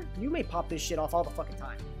fighter, you may pop this shit off all the fucking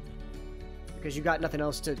time because you got nothing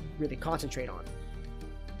else to really concentrate on.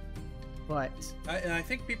 But I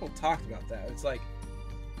think people talked about that. It's like,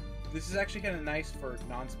 this is actually kind of nice for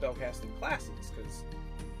non-spellcasting classes because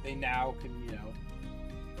they now can, you know,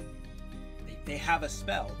 they have a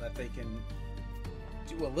spell that they can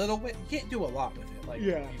do a little bit. You can't do a lot with it, like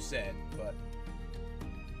you said, but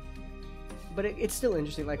but it's still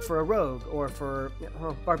interesting. Like for a rogue or for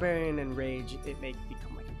barbarian and rage, it may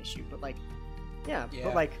become like an issue. But like, yeah.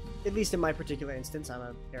 But like at least in my particular instance, I'm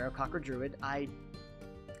a Aarakocra druid. I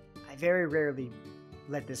very rarely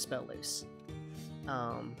let this spell loose,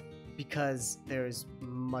 because there's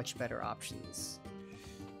much better options.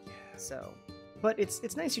 Yeah. So, but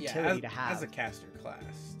it's nice utility to have as a caster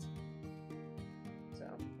class. So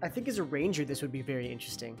I think as a ranger, this would be very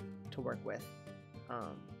interesting to work with,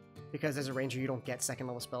 because as a ranger, you don't get second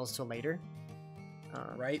level spells till later.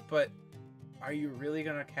 Right, but are you really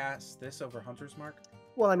gonna cast this over Hunter's Mark?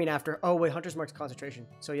 Well, I mean, Hunter's Mark's concentration.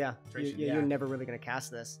 So yeah, you're never really gonna cast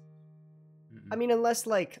this. I mean, unless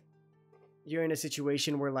like you're in a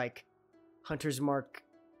situation where like Hunter's Mark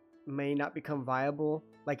may not become viable.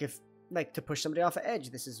 Like if like to push somebody off an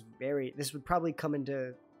edge, this would probably come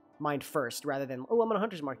into mind first rather than, oh, I'm gonna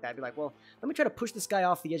Hunter's Mark that. I'd be like, well, let me try to push this guy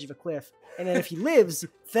off the edge of a cliff, and then if he lives,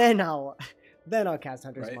 then I'll cast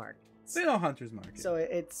Hunter's Mark. Then I'll Hunter's Mark. So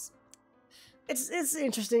it's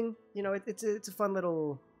interesting, you know. It's a fun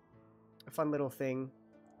little thing,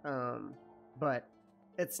 but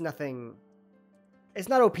it's nothing. It's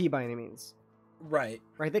not OP by any means. Right.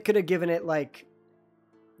 They could have given it like,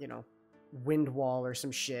 you know, wind wall or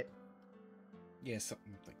some shit. Yeah,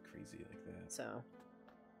 something like crazy like that. So.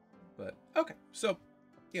 But okay, so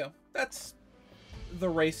that's the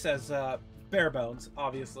race as bare bones.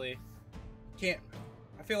 Obviously, I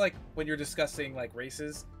feel like when you're discussing like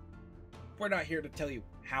races, we're not here to tell you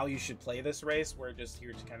how you should play this race. We're just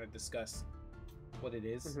here to kind of discuss what it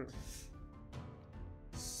is. Mm-hmm.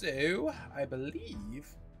 So I believe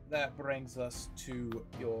that brings us to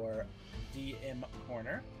your DM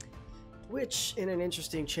corner, which, in an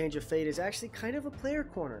interesting change of fate, is actually kind of a player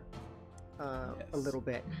corner, a little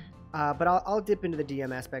bit. But I'll dip into the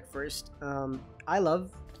DM aspect first. I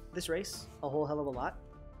love this race a whole hell of a lot.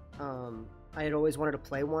 I had always wanted to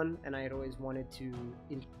play one, and I had always wanted to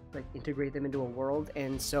integrate them into a world,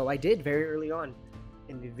 and so I did very early on.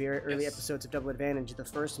 In the very early episodes of Double Advantage, the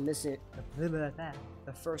first mission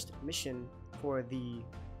for the,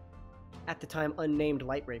 at the time, unnamed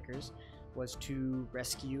Lightbreakers was to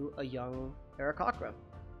rescue a young Aarakocra.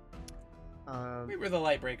 We were the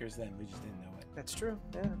Lightbreakers then, we just didn't know it. That's true.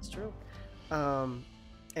 Yeah, that's true.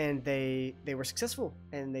 And they were successful,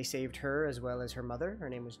 and they saved her as well as her mother. Her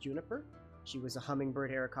name was Juniper. She was a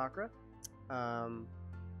hummingbird Aarakocra.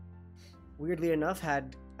 Weirdly enough,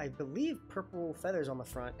 had, I believe, purple feathers on the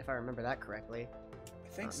front, if I remember that correctly. I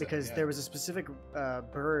think so, because there was a specific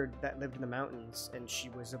bird that lived in the mountains, and she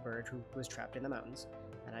was a bird who was trapped in the mountains,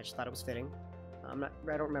 and I just thought it was fitting. I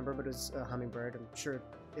don't remember, but it was a hummingbird. I'm sure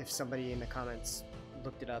if somebody in the comments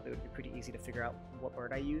looked it up, it would be pretty easy to figure out what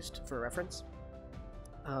bird I used for reference.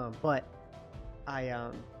 But I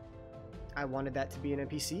wanted that to be an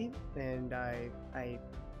NPC, and I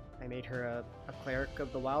made her a cleric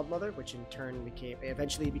of the Wild Mother, which in turn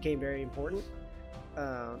eventually became very important.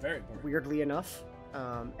 Very important. Weirdly enough.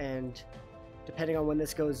 And depending on when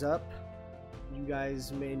this goes up, you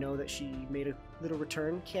guys may know that she made a little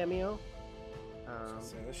return cameo.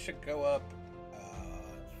 So this should go up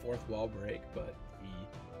fourth wall break, but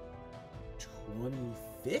the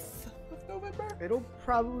 25th of November? It'll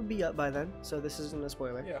probably be up by then, so this isn't a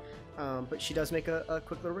spoiler. Yeah. But she does make a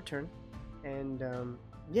quick little return. And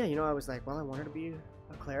yeah, you know, I was like, well, I want her to be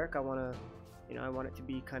a cleric. I want it to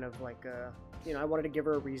be kind of like a, I wanted to give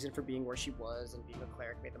her a reason for being where she was, and being a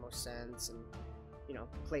cleric made the most sense, and,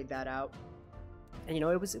 played that out. And,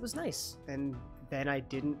 it was nice. And then I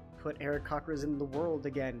didn't put Aarakocras in the world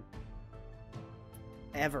again.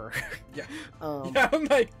 Ever. Yeah. Yeah, I'm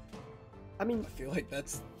like, I feel like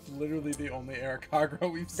that's literally the only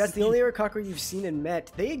Aarakocra we've seen. That's the only Aarakocra you've seen and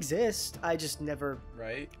met. They exist. I just never.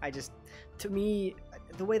 Right. To me,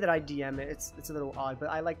 the way that I DM it, it's a little odd, but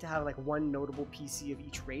I like to have like one notable PC of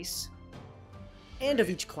each race and of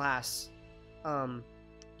each class,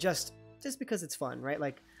 just because it's fun, right?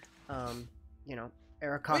 Like, Aarakocra.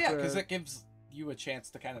 Well, yeah, because it gives you a chance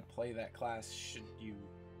to kind of play that class should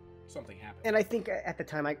something happen. And I think at the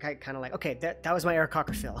time I kind of like, okay, that was my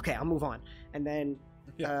Aarakocra fill. Okay, I'll move on. And then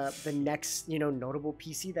the next, notable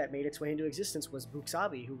PC that made its way into existence was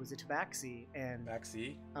Buxabi, who was a Tabaxi, and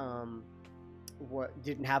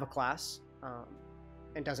didn't have a class,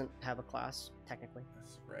 and doesn't have a class technically.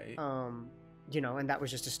 That's right. And that was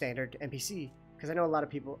just a standard NPC. Because I know a lot of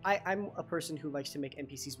people. I'm a person who likes to make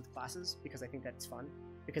NPCs with classes because I think that's fun.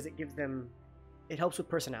 Because it helps with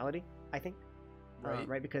personality, I think. Right.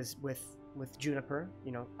 Right. Because with Juniper,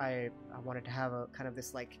 I wanted to have a kind of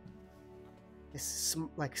this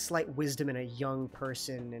slight wisdom in a young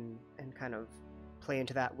person, and kind of play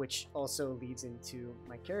into that, which also leads into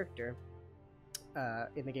my character.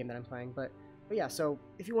 in the game that I'm playing. But yeah, so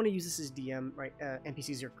if you want to use this as DM, right,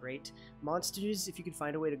 NPCs are great. Monsters, if you can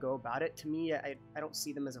find a way to go about it, to me, I don't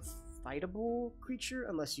see them as a fightable creature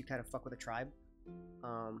unless you kind of fuck with a tribe.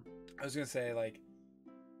 I was gonna say, like,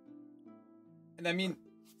 and I mean,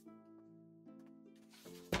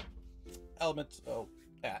 elements. Oh,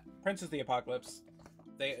 yeah, Prince of the Apocalypse.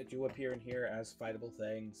 They do appear in here as fightable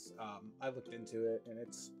things. I looked into it, and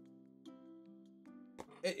it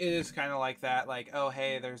is kind of like that. Like, oh,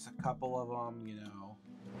 hey, there's a couple of them, you know.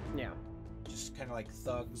 Yeah. Just kind of like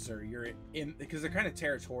thugs, or you're in, because they're kind of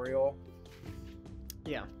territorial.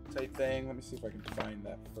 Yeah. Type thing. Let me see if I can find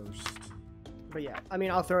that first. But yeah, I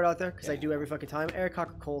mean, I'll throw it out there because I do every fucking time.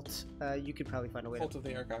 Aarakocra cult, you could probably find a way. Cult of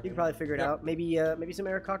the Aarakocra. You could probably figure it out. Maybe some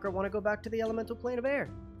Aarakocra want to go back to the elemental plane of air,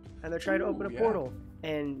 and they're trying to open a portal,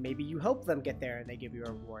 and maybe you help them get there, and they give you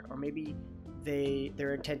a reward, or maybe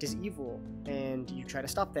their intent is evil, and you try to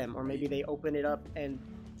stop them, or maybe they open it up and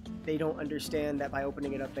they don't understand that by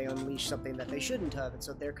opening it up they unleash something that they shouldn't have, and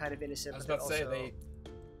so they're kind of innocent. I was about to say it'd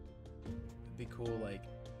be cool, like.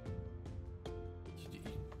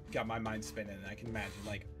 Got my mind spinning, and I can imagine,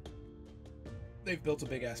 like, they've built a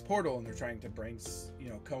big ass portal and they're trying to bring, you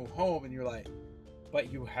know, come home, and you're like,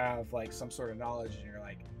 but you have like some sort of knowledge, and you're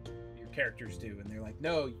like, your characters do, and they're like,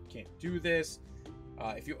 no, you can't do this.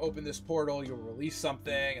 If you open this portal, you'll release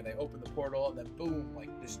something, and they open the portal, and then boom, like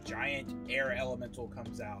this giant air elemental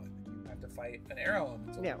comes out, and then you have to fight an air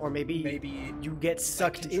elemental. Yeah, or maybe you get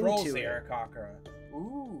sucked into the Aarakocra.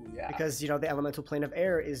 Ooh, yeah. Because, you know, the elemental plane of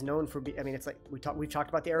air is known for I mean, it's like we've talked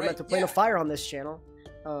about the elemental plane of fire on this channel,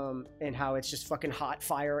 and how it's just fucking hot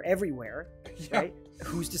fire everywhere, right?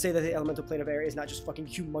 Who's to say that the elemental plane of air is not just fucking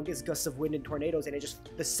humongous gusts of wind and tornadoes, and it just,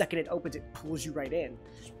 the second it opens, it pulls you right in,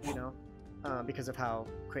 you know, because of how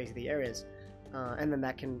crazy the air is, and then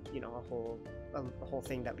that can, you know, a whole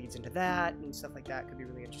thing that leads into that and stuff like that could be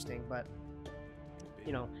really interesting. But,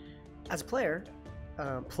 you know, as a player.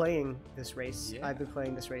 Playing this race, I've been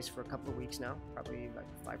playing this race for a couple of weeks now, probably like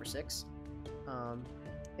 5 or 6,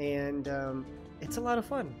 and it's a lot of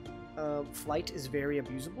fun. Flight is very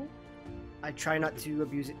abusable. I try not to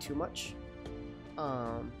abuse it too much,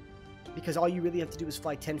 because all you really have to do is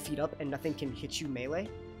fly 10 feet up and nothing can hit you melee,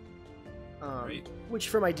 which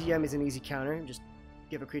for my DM is an easy counter. Just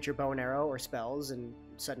give a creature bow and arrow or spells, and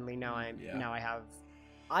suddenly now I have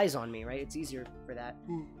eyes on me, right? It's easier for that.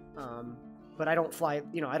 But I don't fly,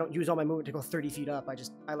 you know, I don't use all my movement to go 30 feet up.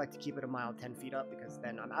 I like to keep it a mild 10 feet up, because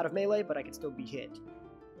then I'm out of melee, but I can still be hit.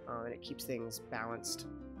 And it keeps things balanced.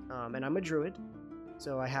 And I'm a druid,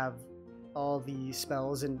 so I have all the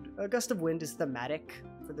spells, and a gust of wind is thematic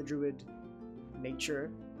for the druid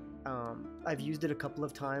nature. I've used it a couple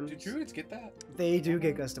of times. Do druids get that? They do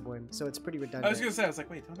get gust of wind, so it's pretty redundant. I was gonna say, I was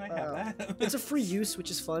like, wait, don't I have that? It's a free use,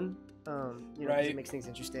 which is fun. You know, 'cause it makes things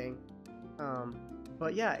interesting.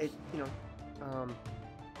 But yeah, you know.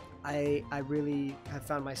 I really have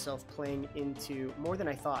found myself playing into, more than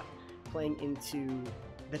I thought, playing into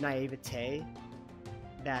the naivete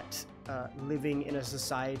that living in a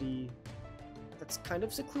society that's kind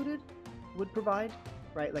of secluded would provide,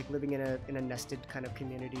 right? Like living in a nested kind of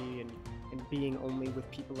community, and being only with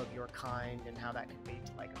people of your kind, and how that could lead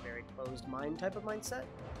to like a very closed mind type of mindset.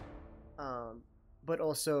 But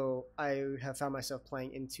also I have found myself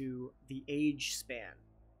playing into the age span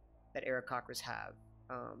that Aarakocras have.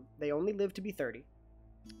 They only live to be 30.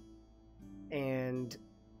 And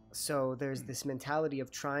so there's this mentality of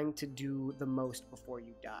trying to do the most before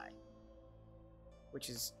you die, which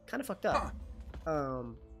is kind of fucked up.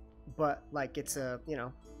 But like, it's you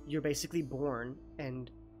know, you're basically born and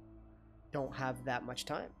don't have that much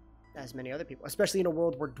time as many other people, especially in a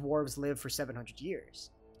world where dwarves live for 700 years.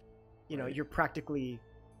 You know, your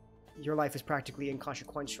life is practically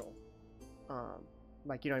inconsequential.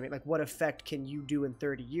 Like, you know what I mean? Like, what effect can you do in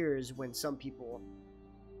 30 years when some people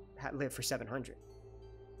live for 700?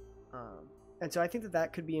 And so I think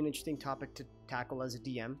that could be an interesting topic to tackle as a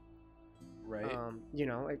DM. Right. You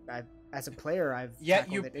know, as a player, I've you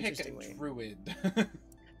it pick interestingly. a druid.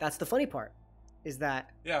 That's the funny part, is that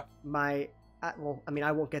well, I mean,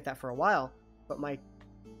 I won't get that for a while, but my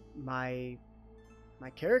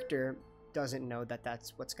character doesn't know that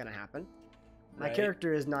that's what's going to happen. My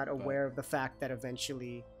character is not aware of the fact that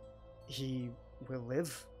eventually he will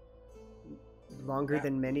live longer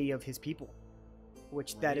than many of his people,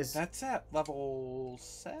 which that's at level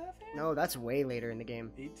 7? No, that's way later in the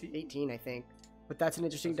game. 18, I think. But that's an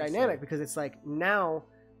interesting That's dynamic, because it's like, now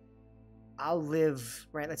I'll live,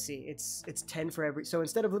 right, let's see, it's 10 for every, so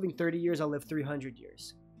instead of living 30 years, I'll live 300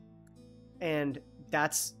 years. And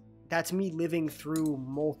that's me living through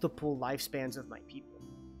multiple lifespans of my people.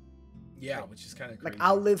 Yeah, Like- which is kind of Like crazy.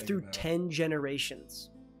 I'll to live think through about. 10 generations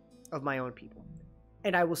of my own people,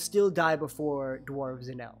 and I will still die before dwarves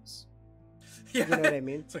and elves. Yeah. You know what I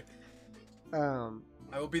mean? It's like, Um,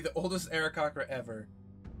 I will be the oldest Aarakocra ever,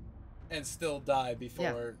 and still die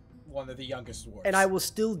before one of the youngest dwarves. and I will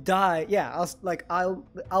still die. Yeah,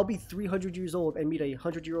 I'll be 300 years old and meet a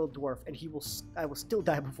 100-year-old dwarf, and I will still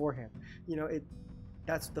die before him. You know,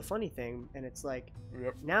 that's the funny thing, and it's like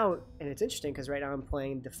Yep. now, and it's interesting because right now I'm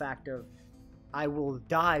playing the fact of I will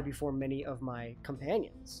die before many of my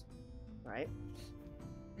companions, right?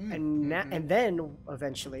 And then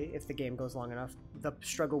eventually, if the game goes long enough, the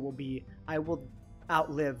struggle will be I will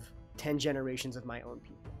outlive 10 generations of my own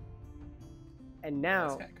people. And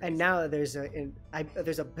now, there's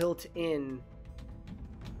a built-in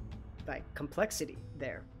like complexity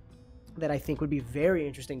there that I think would be very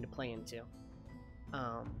interesting to play into.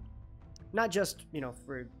 Not just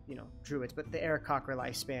for druids, but the Aarakocra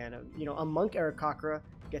lifespan. A monk Aarakocra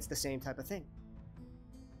gets the same type of thing.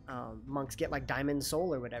 Monks get like diamond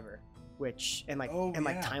soul or whatever, like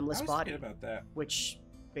timeless body, about that. which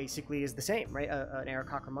basically is the same, right? An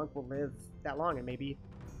Aarakocra monk will live that long, and maybe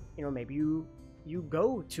you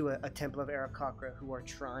go to a temple of Aarakocra who are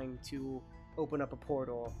trying to open up a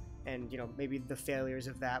portal, and maybe the failures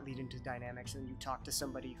of that lead into dynamics, and you talk to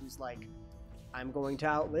somebody who's like, I'm going to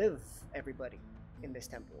outlive everybody in this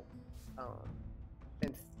temple.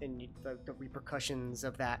 And the repercussions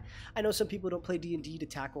of that. I know some people don't play D&D to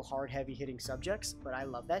tackle hard, heavy-hitting subjects, but I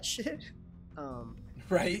love that shit.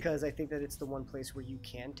 Right? Because I think that it's the one place where you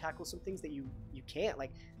can tackle some things that you can't.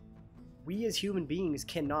 Like, we as human beings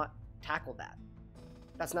cannot tackle that.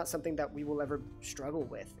 That's not something that we will ever struggle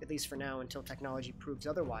with, at least for now, until technology proves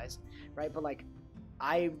otherwise, right? But, like,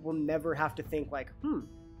 I will never have to think, like,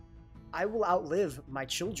 I will outlive my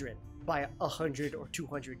children by 100 or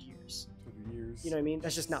 200 years. You know what I mean?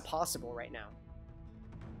 That's just not possible right now.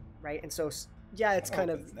 Right? And so, yeah, it's kind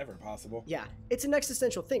of... It's never possible. Yeah. It's an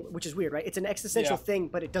existential thing, which is weird, right? It's an existential thing,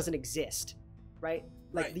 but it doesn't exist. Right?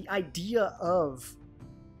 Like, the idea of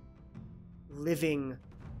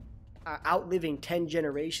outliving 10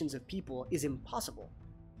 generations of people is impossible.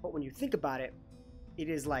 But when you think about it, it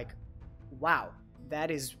is like, wow, that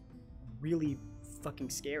is really fucking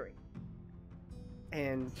scary.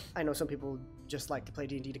 And I know some people just like to play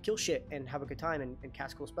D&D to kill shit and have a good time and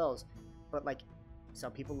cast cool spells, but like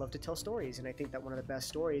some people love to tell stories, and I think that one of the best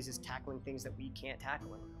stories is tackling things that we can't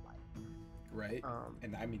tackle in real life. Right.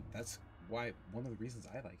 And I mean, that's why one of the reasons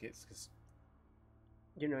I like it is because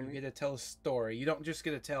you get to tell a story. You don't just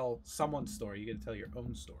get to tell someone's story, you get to tell your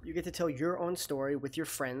own story. You get to tell your own story with your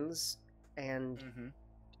friends, and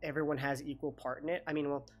everyone has equal part in it. I mean,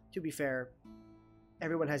 well, to be fair,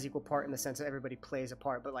 everyone has equal part in the sense that everybody plays a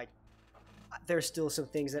part, but like there's still some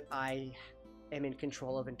things that I am in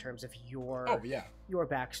control of in terms of your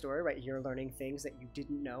backstory, right? You're learning things that you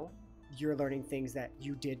didn't know. You're learning things that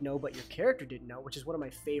you did know, but your character didn't know, which is one of my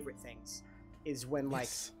favorite things, is when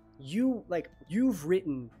you've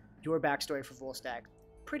written your backstory for Volstagg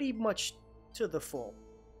pretty much to the full,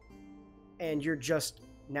 and you're just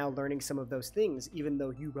now learning some of those things, even though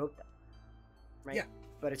you wrote them, right? Yeah.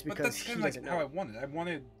 But it's because that's kind of like how I wanted.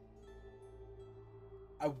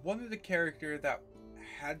 I wanted a character that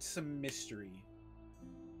had some mystery,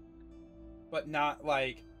 but not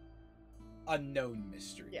like unknown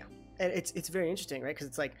mystery. Yeah, and it's very interesting, right? Because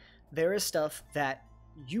it's like there is stuff that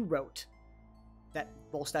you wrote that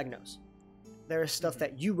Volstagg knows. There is stuff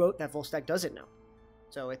that you wrote that Volstagg doesn't know.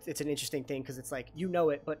 So it's an interesting thing because it's like you know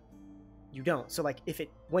it, but you don't. So like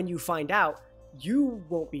when you find out, you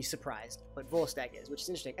won't be surprised, but Volstagg is, which is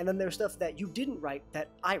interesting. And then there's stuff that you didn't write that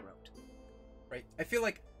I wrote. Right. I feel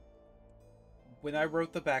like when I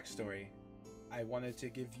wrote the backstory, I wanted to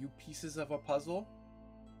give you pieces of a puzzle,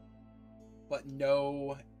 but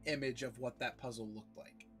no image of what that puzzle looked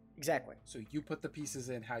like. Exactly. So you put the pieces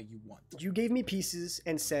in how you want. You gave me pieces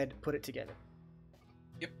and said, put it together.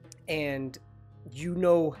 Yep. And you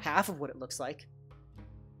know half of what it looks like,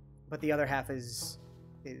 but the other half is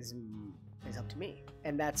up to me.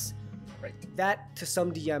 And that's right. That to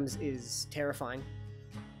some DMs is terrifying,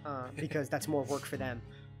 because that's more work for them.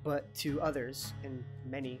 But to others, and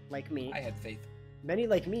many like me, I had faith. Many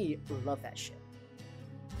like me love that shit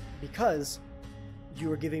because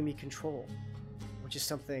you are giving me control, which is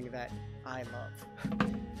something that I love.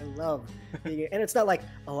 I love being, and it's not like,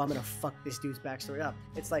 oh, I'm gonna fuck this dude's backstory up.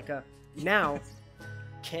 It's like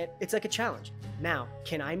it's like a challenge. Now,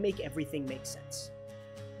 can I make everything make sense?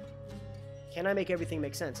 Can I make everything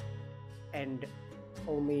make sense? And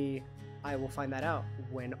only I will find that out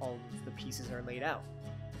when all of the pieces are laid out.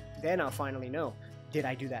 Then I'll finally know, did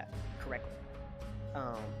I do that correctly?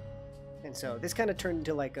 And so this kind of turned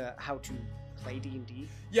into like a how to play D&D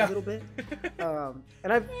Yeah. a little bit.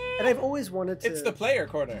 And I've always wanted to. It's the player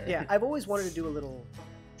corner. Yeah, I've always wanted to do a little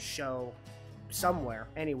show somewhere,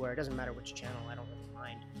 anywhere. It doesn't matter which channel. I don't really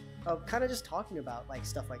mind. Of kind of just talking about like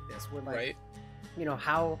stuff like this, where like, Right. you know,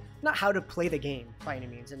 not how to play the game by any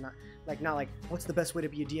means, and not like what's the best way to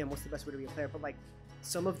be a DM, what's the best way to be a player, but like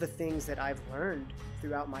some of the things that I've learned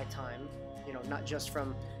throughout my time, you know, not just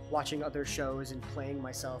from watching other shows and playing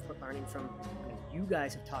myself, but learning from, I mean, you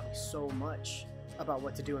guys have taught me so much about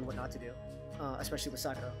what to do and what not to do, especially with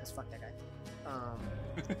Sakura, because fuck that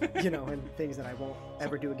guy. You know, and things that I won't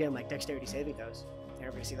ever do again, like dexterity saving throws. You're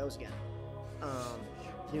never gonna see those again.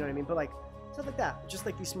 You know what I mean? But like stuff like that, just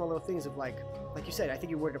like these small little things of like you said, I think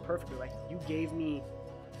you worded it perfectly. Like you gave me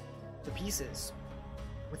the pieces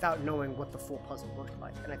without knowing what the full puzzle looked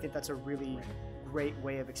like, and I think that's a really great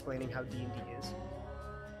way of explaining how D&D is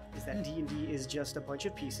that D&D is just a bunch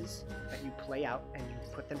of pieces that you play out and you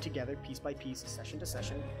put them together piece by piece, session to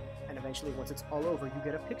session, and eventually once it's all over, you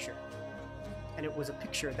get a picture. And it was a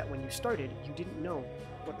picture that when you started, you didn't know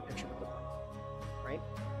what the picture would look like, right?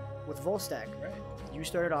 With Volstagg, Right. you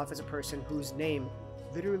started off as a person whose name,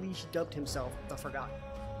 literally he dubbed himself the Forgotten.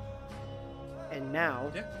 And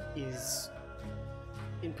now is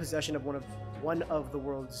in possession of one of the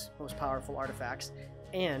world's most powerful artifacts,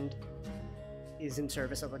 and is in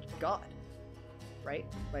service of a god, right?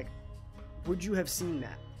 Like, would you have seen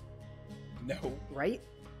that? No. Right?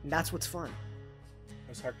 And that's what's fun. I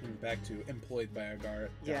was harkening back to employed by a guard.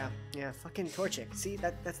 Yeah, fucking Torchic. See,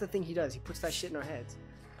 that's the thing he does. He puts that shit in our heads.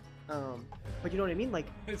 But you know what I mean? Like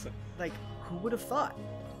who would have thought,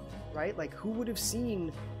 right? Like, who would have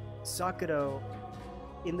seen Sakura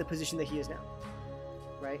in the position that he is now,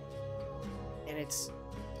 right? And it's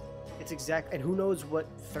exact. And who knows what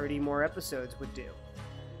 30 more episodes would do,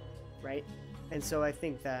 right? And so I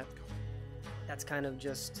think that's kind of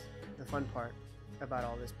just the fun part about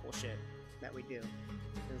all this bullshit that we do,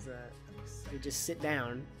 is we just sit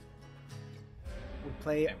down, we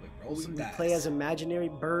play, we play as imaginary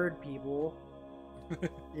bird people,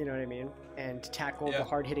 you know what I mean, and tackle the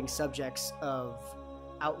hard-hitting subjects of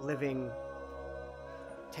outliving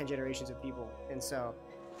 10 generations of people. And so,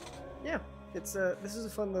 yeah, this is a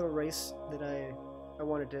fun little race that I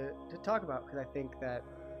wanted to talk about, because I think that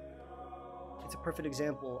it's a perfect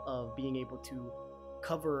example of being able to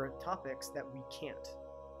cover topics that we can't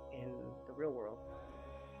in the real world,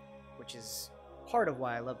 which is part of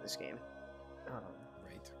why I love this game.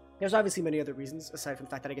 Right. There's obviously many other reasons aside from the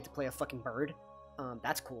fact that I get to play a fucking bird.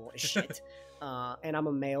 That's cool as shit. And I'm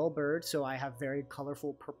a male bird, so I have very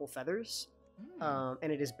colorful purple feathers.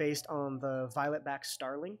 And it is based on the violet-backed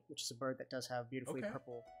starling, which is a bird that does have beautifully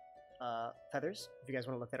purple feathers. If you guys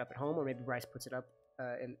want to look that up at home, or maybe Bryce puts it up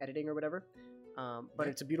in editing or whatever. But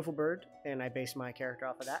it's a beautiful bird, and I base my character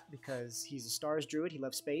off of that because he's a stars druid. He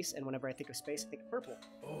loves space, and whenever I think of space, I think of purple.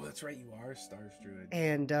 Oh, that's right, you are a stars druid.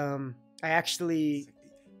 And I actually...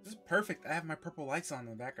 This is perfect. I have my purple lights on in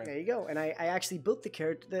the background. There you go. And I actually built the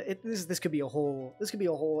character. This could be a whole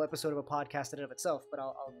episode of a podcast in and of itself, but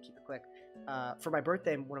I'll keep it quick. For my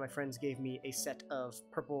birthday, one of my friends gave me a set of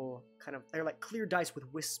purple they're like clear dice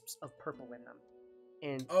with wisps of purple in them.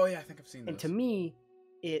 And oh yeah, I think I've seen those. And to me,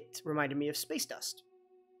 it reminded me of space dust.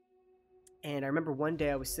 And I remember one day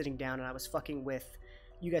I was sitting down and I was fucking with,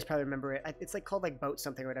 you guys probably remember it. It's like called like Boat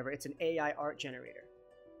something or whatever. It's an AI art generator.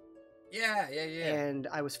 Yeah. And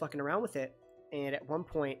I was fucking around with it. And at one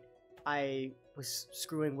point I was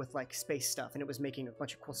screwing with like space stuff, and it was making a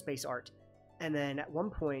bunch of cool space art. And then at one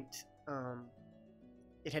point,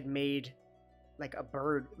 it had made like a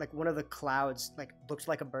bird, like one of the clouds like looked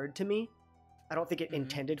like a bird to me. I don't think it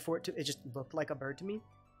intended for it to, it just looked like a bird to me.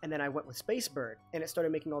 And then I went with Space Bird, and it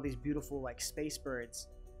started making all these beautiful like space birds.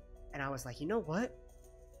 And I was like, you know what?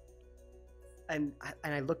 And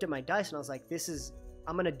I looked at my dice and I was like,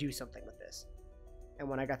 I'm going to do something with this. And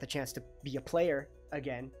when I got the chance to be a player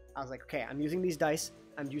again, I was like, okay, I'm using these dice.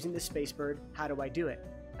 I'm using this Space Bird. How do I do it?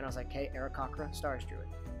 And I was like, hey, Aarakocra, Stars Druid.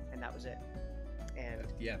 And that was it. And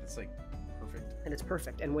yeah, that's like perfect. And it's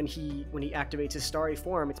perfect. And when he activates his starry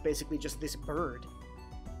form, it's basically just this bird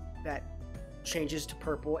that changes to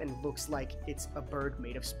purple and looks like it's a bird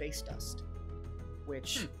made of space dust,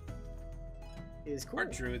 which is cool. Our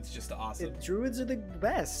druids just awesome. Druids are the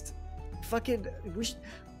best. Fucking,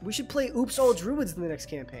 we should play Oops All Druids in the next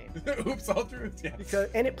campaign. Oops All Druids, yeah.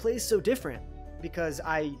 And it plays so different because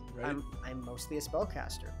I'm mostly a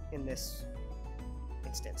spellcaster in this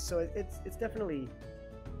instance, so it's definitely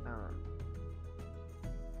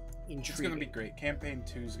intriguing. It's gonna be great. Campaign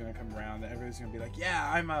 2 is gonna come around, and everybody's gonna be like, "Yeah,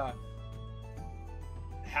 I'm a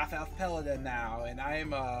half-elf paladin now, and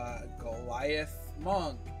I'm a Goliath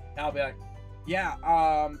monk. And I'll be like, yeah,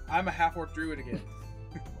 I'm a half-orc druid again.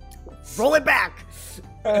 Roll it back.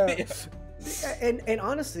 Yeah. And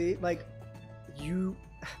honestly, like,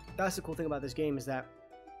 that's the cool thing about this game is that,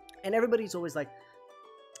 and everybody's always like,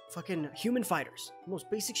 fucking human fighters, the most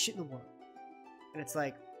basic shit in the world. And it's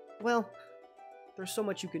like, well, there's so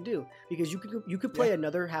much you can do, because you could play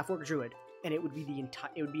another half-orc druid, and it would be an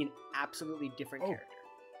absolutely different character.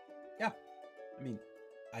 Yeah, I mean,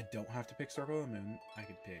 I don't have to pick Circle of the Moon. I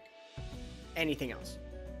could pick anything else.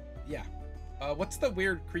 Yeah. What's the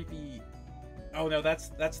weird, creepy? Oh no, that's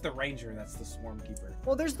the ranger. That's the swarm keeper.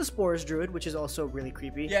 Well, there's the Spores druid, which is also really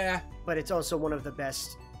creepy. Yeah. But it's also one of the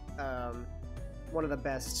best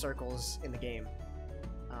circles in the game,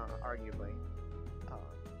 arguably.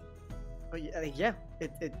 But yeah,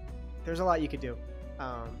 there's a lot you could do,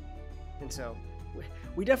 and so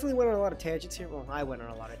we definitely went on a lot of tangents here. Well, I went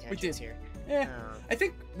on a lot of tangents here. Yeah, I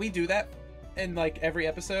think we do that in like every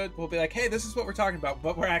episode. We'll be like, hey, this is what we're talking about,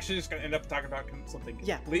 but we're actually just gonna end up talking about something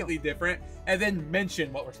completely different, and then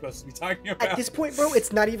mention what we're supposed to be talking about. At this point, bro,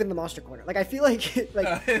 it's not even the Monster Corner. Like, I feel like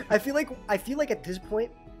I feel like at this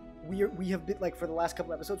point we have been, like, for the last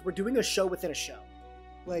couple episodes, we're doing a show within a show.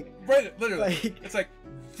 Like, right, literally, it's like,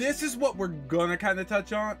 this is what we're gonna kind of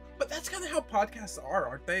touch on, but that's kind of how podcasts are,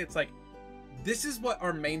 aren't they? It's like, this is what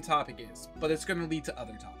our main topic is, but it's gonna lead to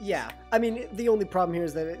other topics. Yeah, I mean, the only problem here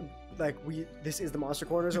is that this is the Monster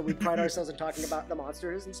Corner, so we pride ourselves in talking about the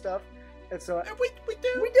monsters and stuff, and so and we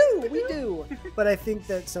do. But I think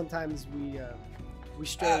that sometimes we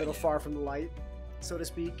stray a little far from the light, so to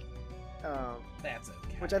speak. That's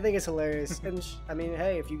okay. Which I think is hilarious. And I mean,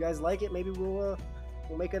 hey, if you guys like it, maybe we'll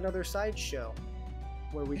make another side show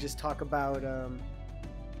where we just talk about our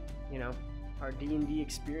D&D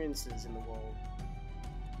experiences in the world.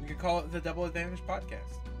 We could call it the Double Advantage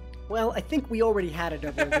Podcast. Well, I think we already had a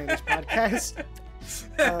Double Advantage podcast.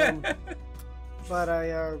 But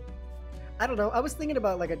I don't know. I was thinking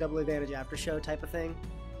about like a Double Advantage after show type of thing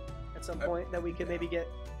at some point that we could maybe get.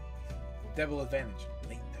 Double Advantage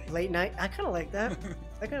late night. I kind of like that.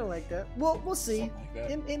 Well, we'll see. Like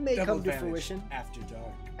it may Double come to Advantage fruition. After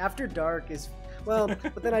dark. After dark is, well,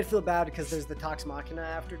 but then I'd feel bad because there's the Tox Machina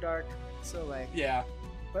after dark. So like. Yeah.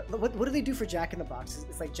 But what do they do for Jack in the Box?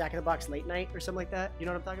 It's like Jack in the Box late night or something like that. You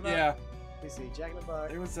know what I'm talking about? Yeah. Let me see. Jack in the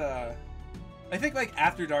Box. There was I think like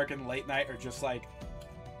After Dark and Late Night are just like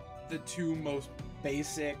the two most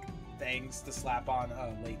basic things to slap on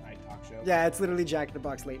a late night talk show. Yeah, it's literally Jack in the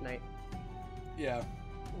Box late night. Yeah.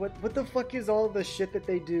 What the fuck is all the shit that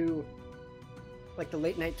they do? Like the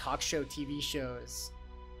late night talk show TV shows.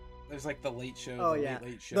 There's like the Late Show. Oh, the yeah.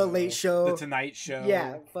 Late Show. The Late Show. The Tonight Show.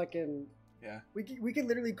 Yeah, fucking. Yeah. We can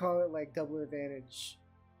literally call it like Double Advantage.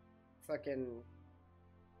 Fucking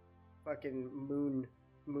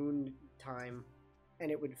moon time, and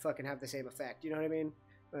it would fucking have the same effect. You know what I mean?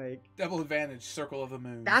 Like Double Advantage Circle of the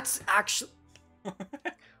Moon. That's actually.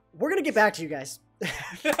 We're gonna get back to you guys.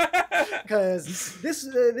 Because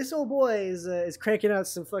this old boy is cranking out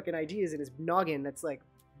some fucking ideas in his noggin that's like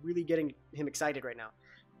really getting him excited right now,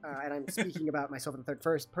 and I'm speaking about myself in the third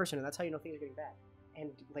person, and that's how you know things are getting bad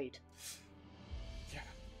and late. Yeah,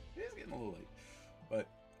 it is getting a little late, but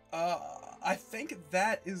I think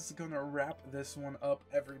that is gonna wrap this one up,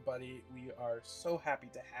 everybody. We are so happy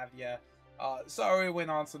to have you. Sorry we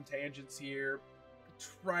went on some tangents here.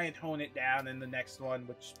 Try and hone it down in the next one,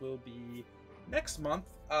 which will be next month.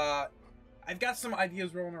 I've got some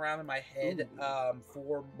ideas rolling around in my head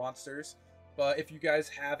for monsters, but if you guys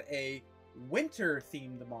have a winter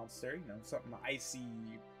themed monster, you know, something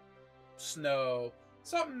icy, snow,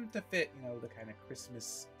 something to fit, you know, the kind of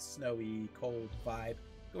Christmas snowy cold vibe,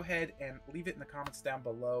 go ahead and leave it in the comments down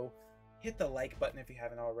below. Hit the like button if you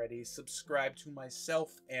haven't already. Subscribe to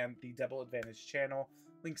myself and the Double Advantage channel.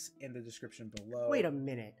 Links in the description below. Wait a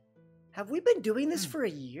minute. Have we been doing this for a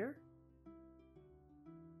year?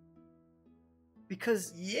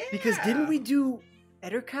 Because didn't we do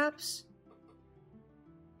Ettercaps?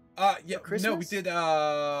 Yeah, no, we did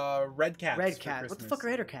red caps. Red cap. What the fuck are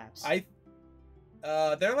Ettercaps?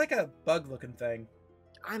 They're like a bug looking thing.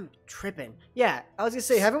 I'm tripping. Yeah, I was gonna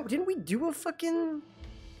say, didn't we do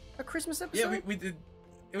a Christmas episode? Yeah,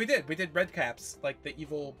 we did red caps, like the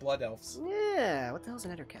evil blood elves. Yeah, what the hell's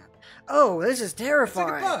an Ettercap? Oh, this is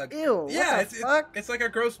terrifying. It's like a bug. Ew, yeah, what the fuck? It's like a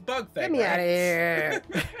gross bug thing. Get me out of here.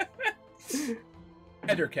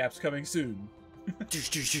 Ettercaps coming soon.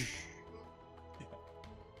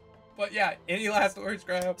 But yeah, any last words,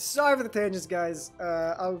 Cryo? Sorry for the tangents, guys.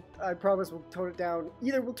 I promise we'll tone it down.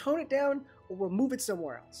 Either we'll tone it down or we'll move it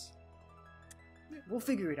somewhere else. We'll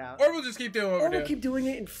figure it out. Or we'll just keep doing what we're Or we'll doing. keep doing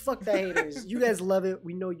it and fuck the haters. You guys love it.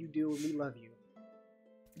 We know you do, and we love you.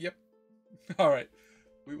 Yep. All right.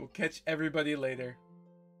 We will catch everybody later.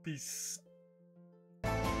 Peace.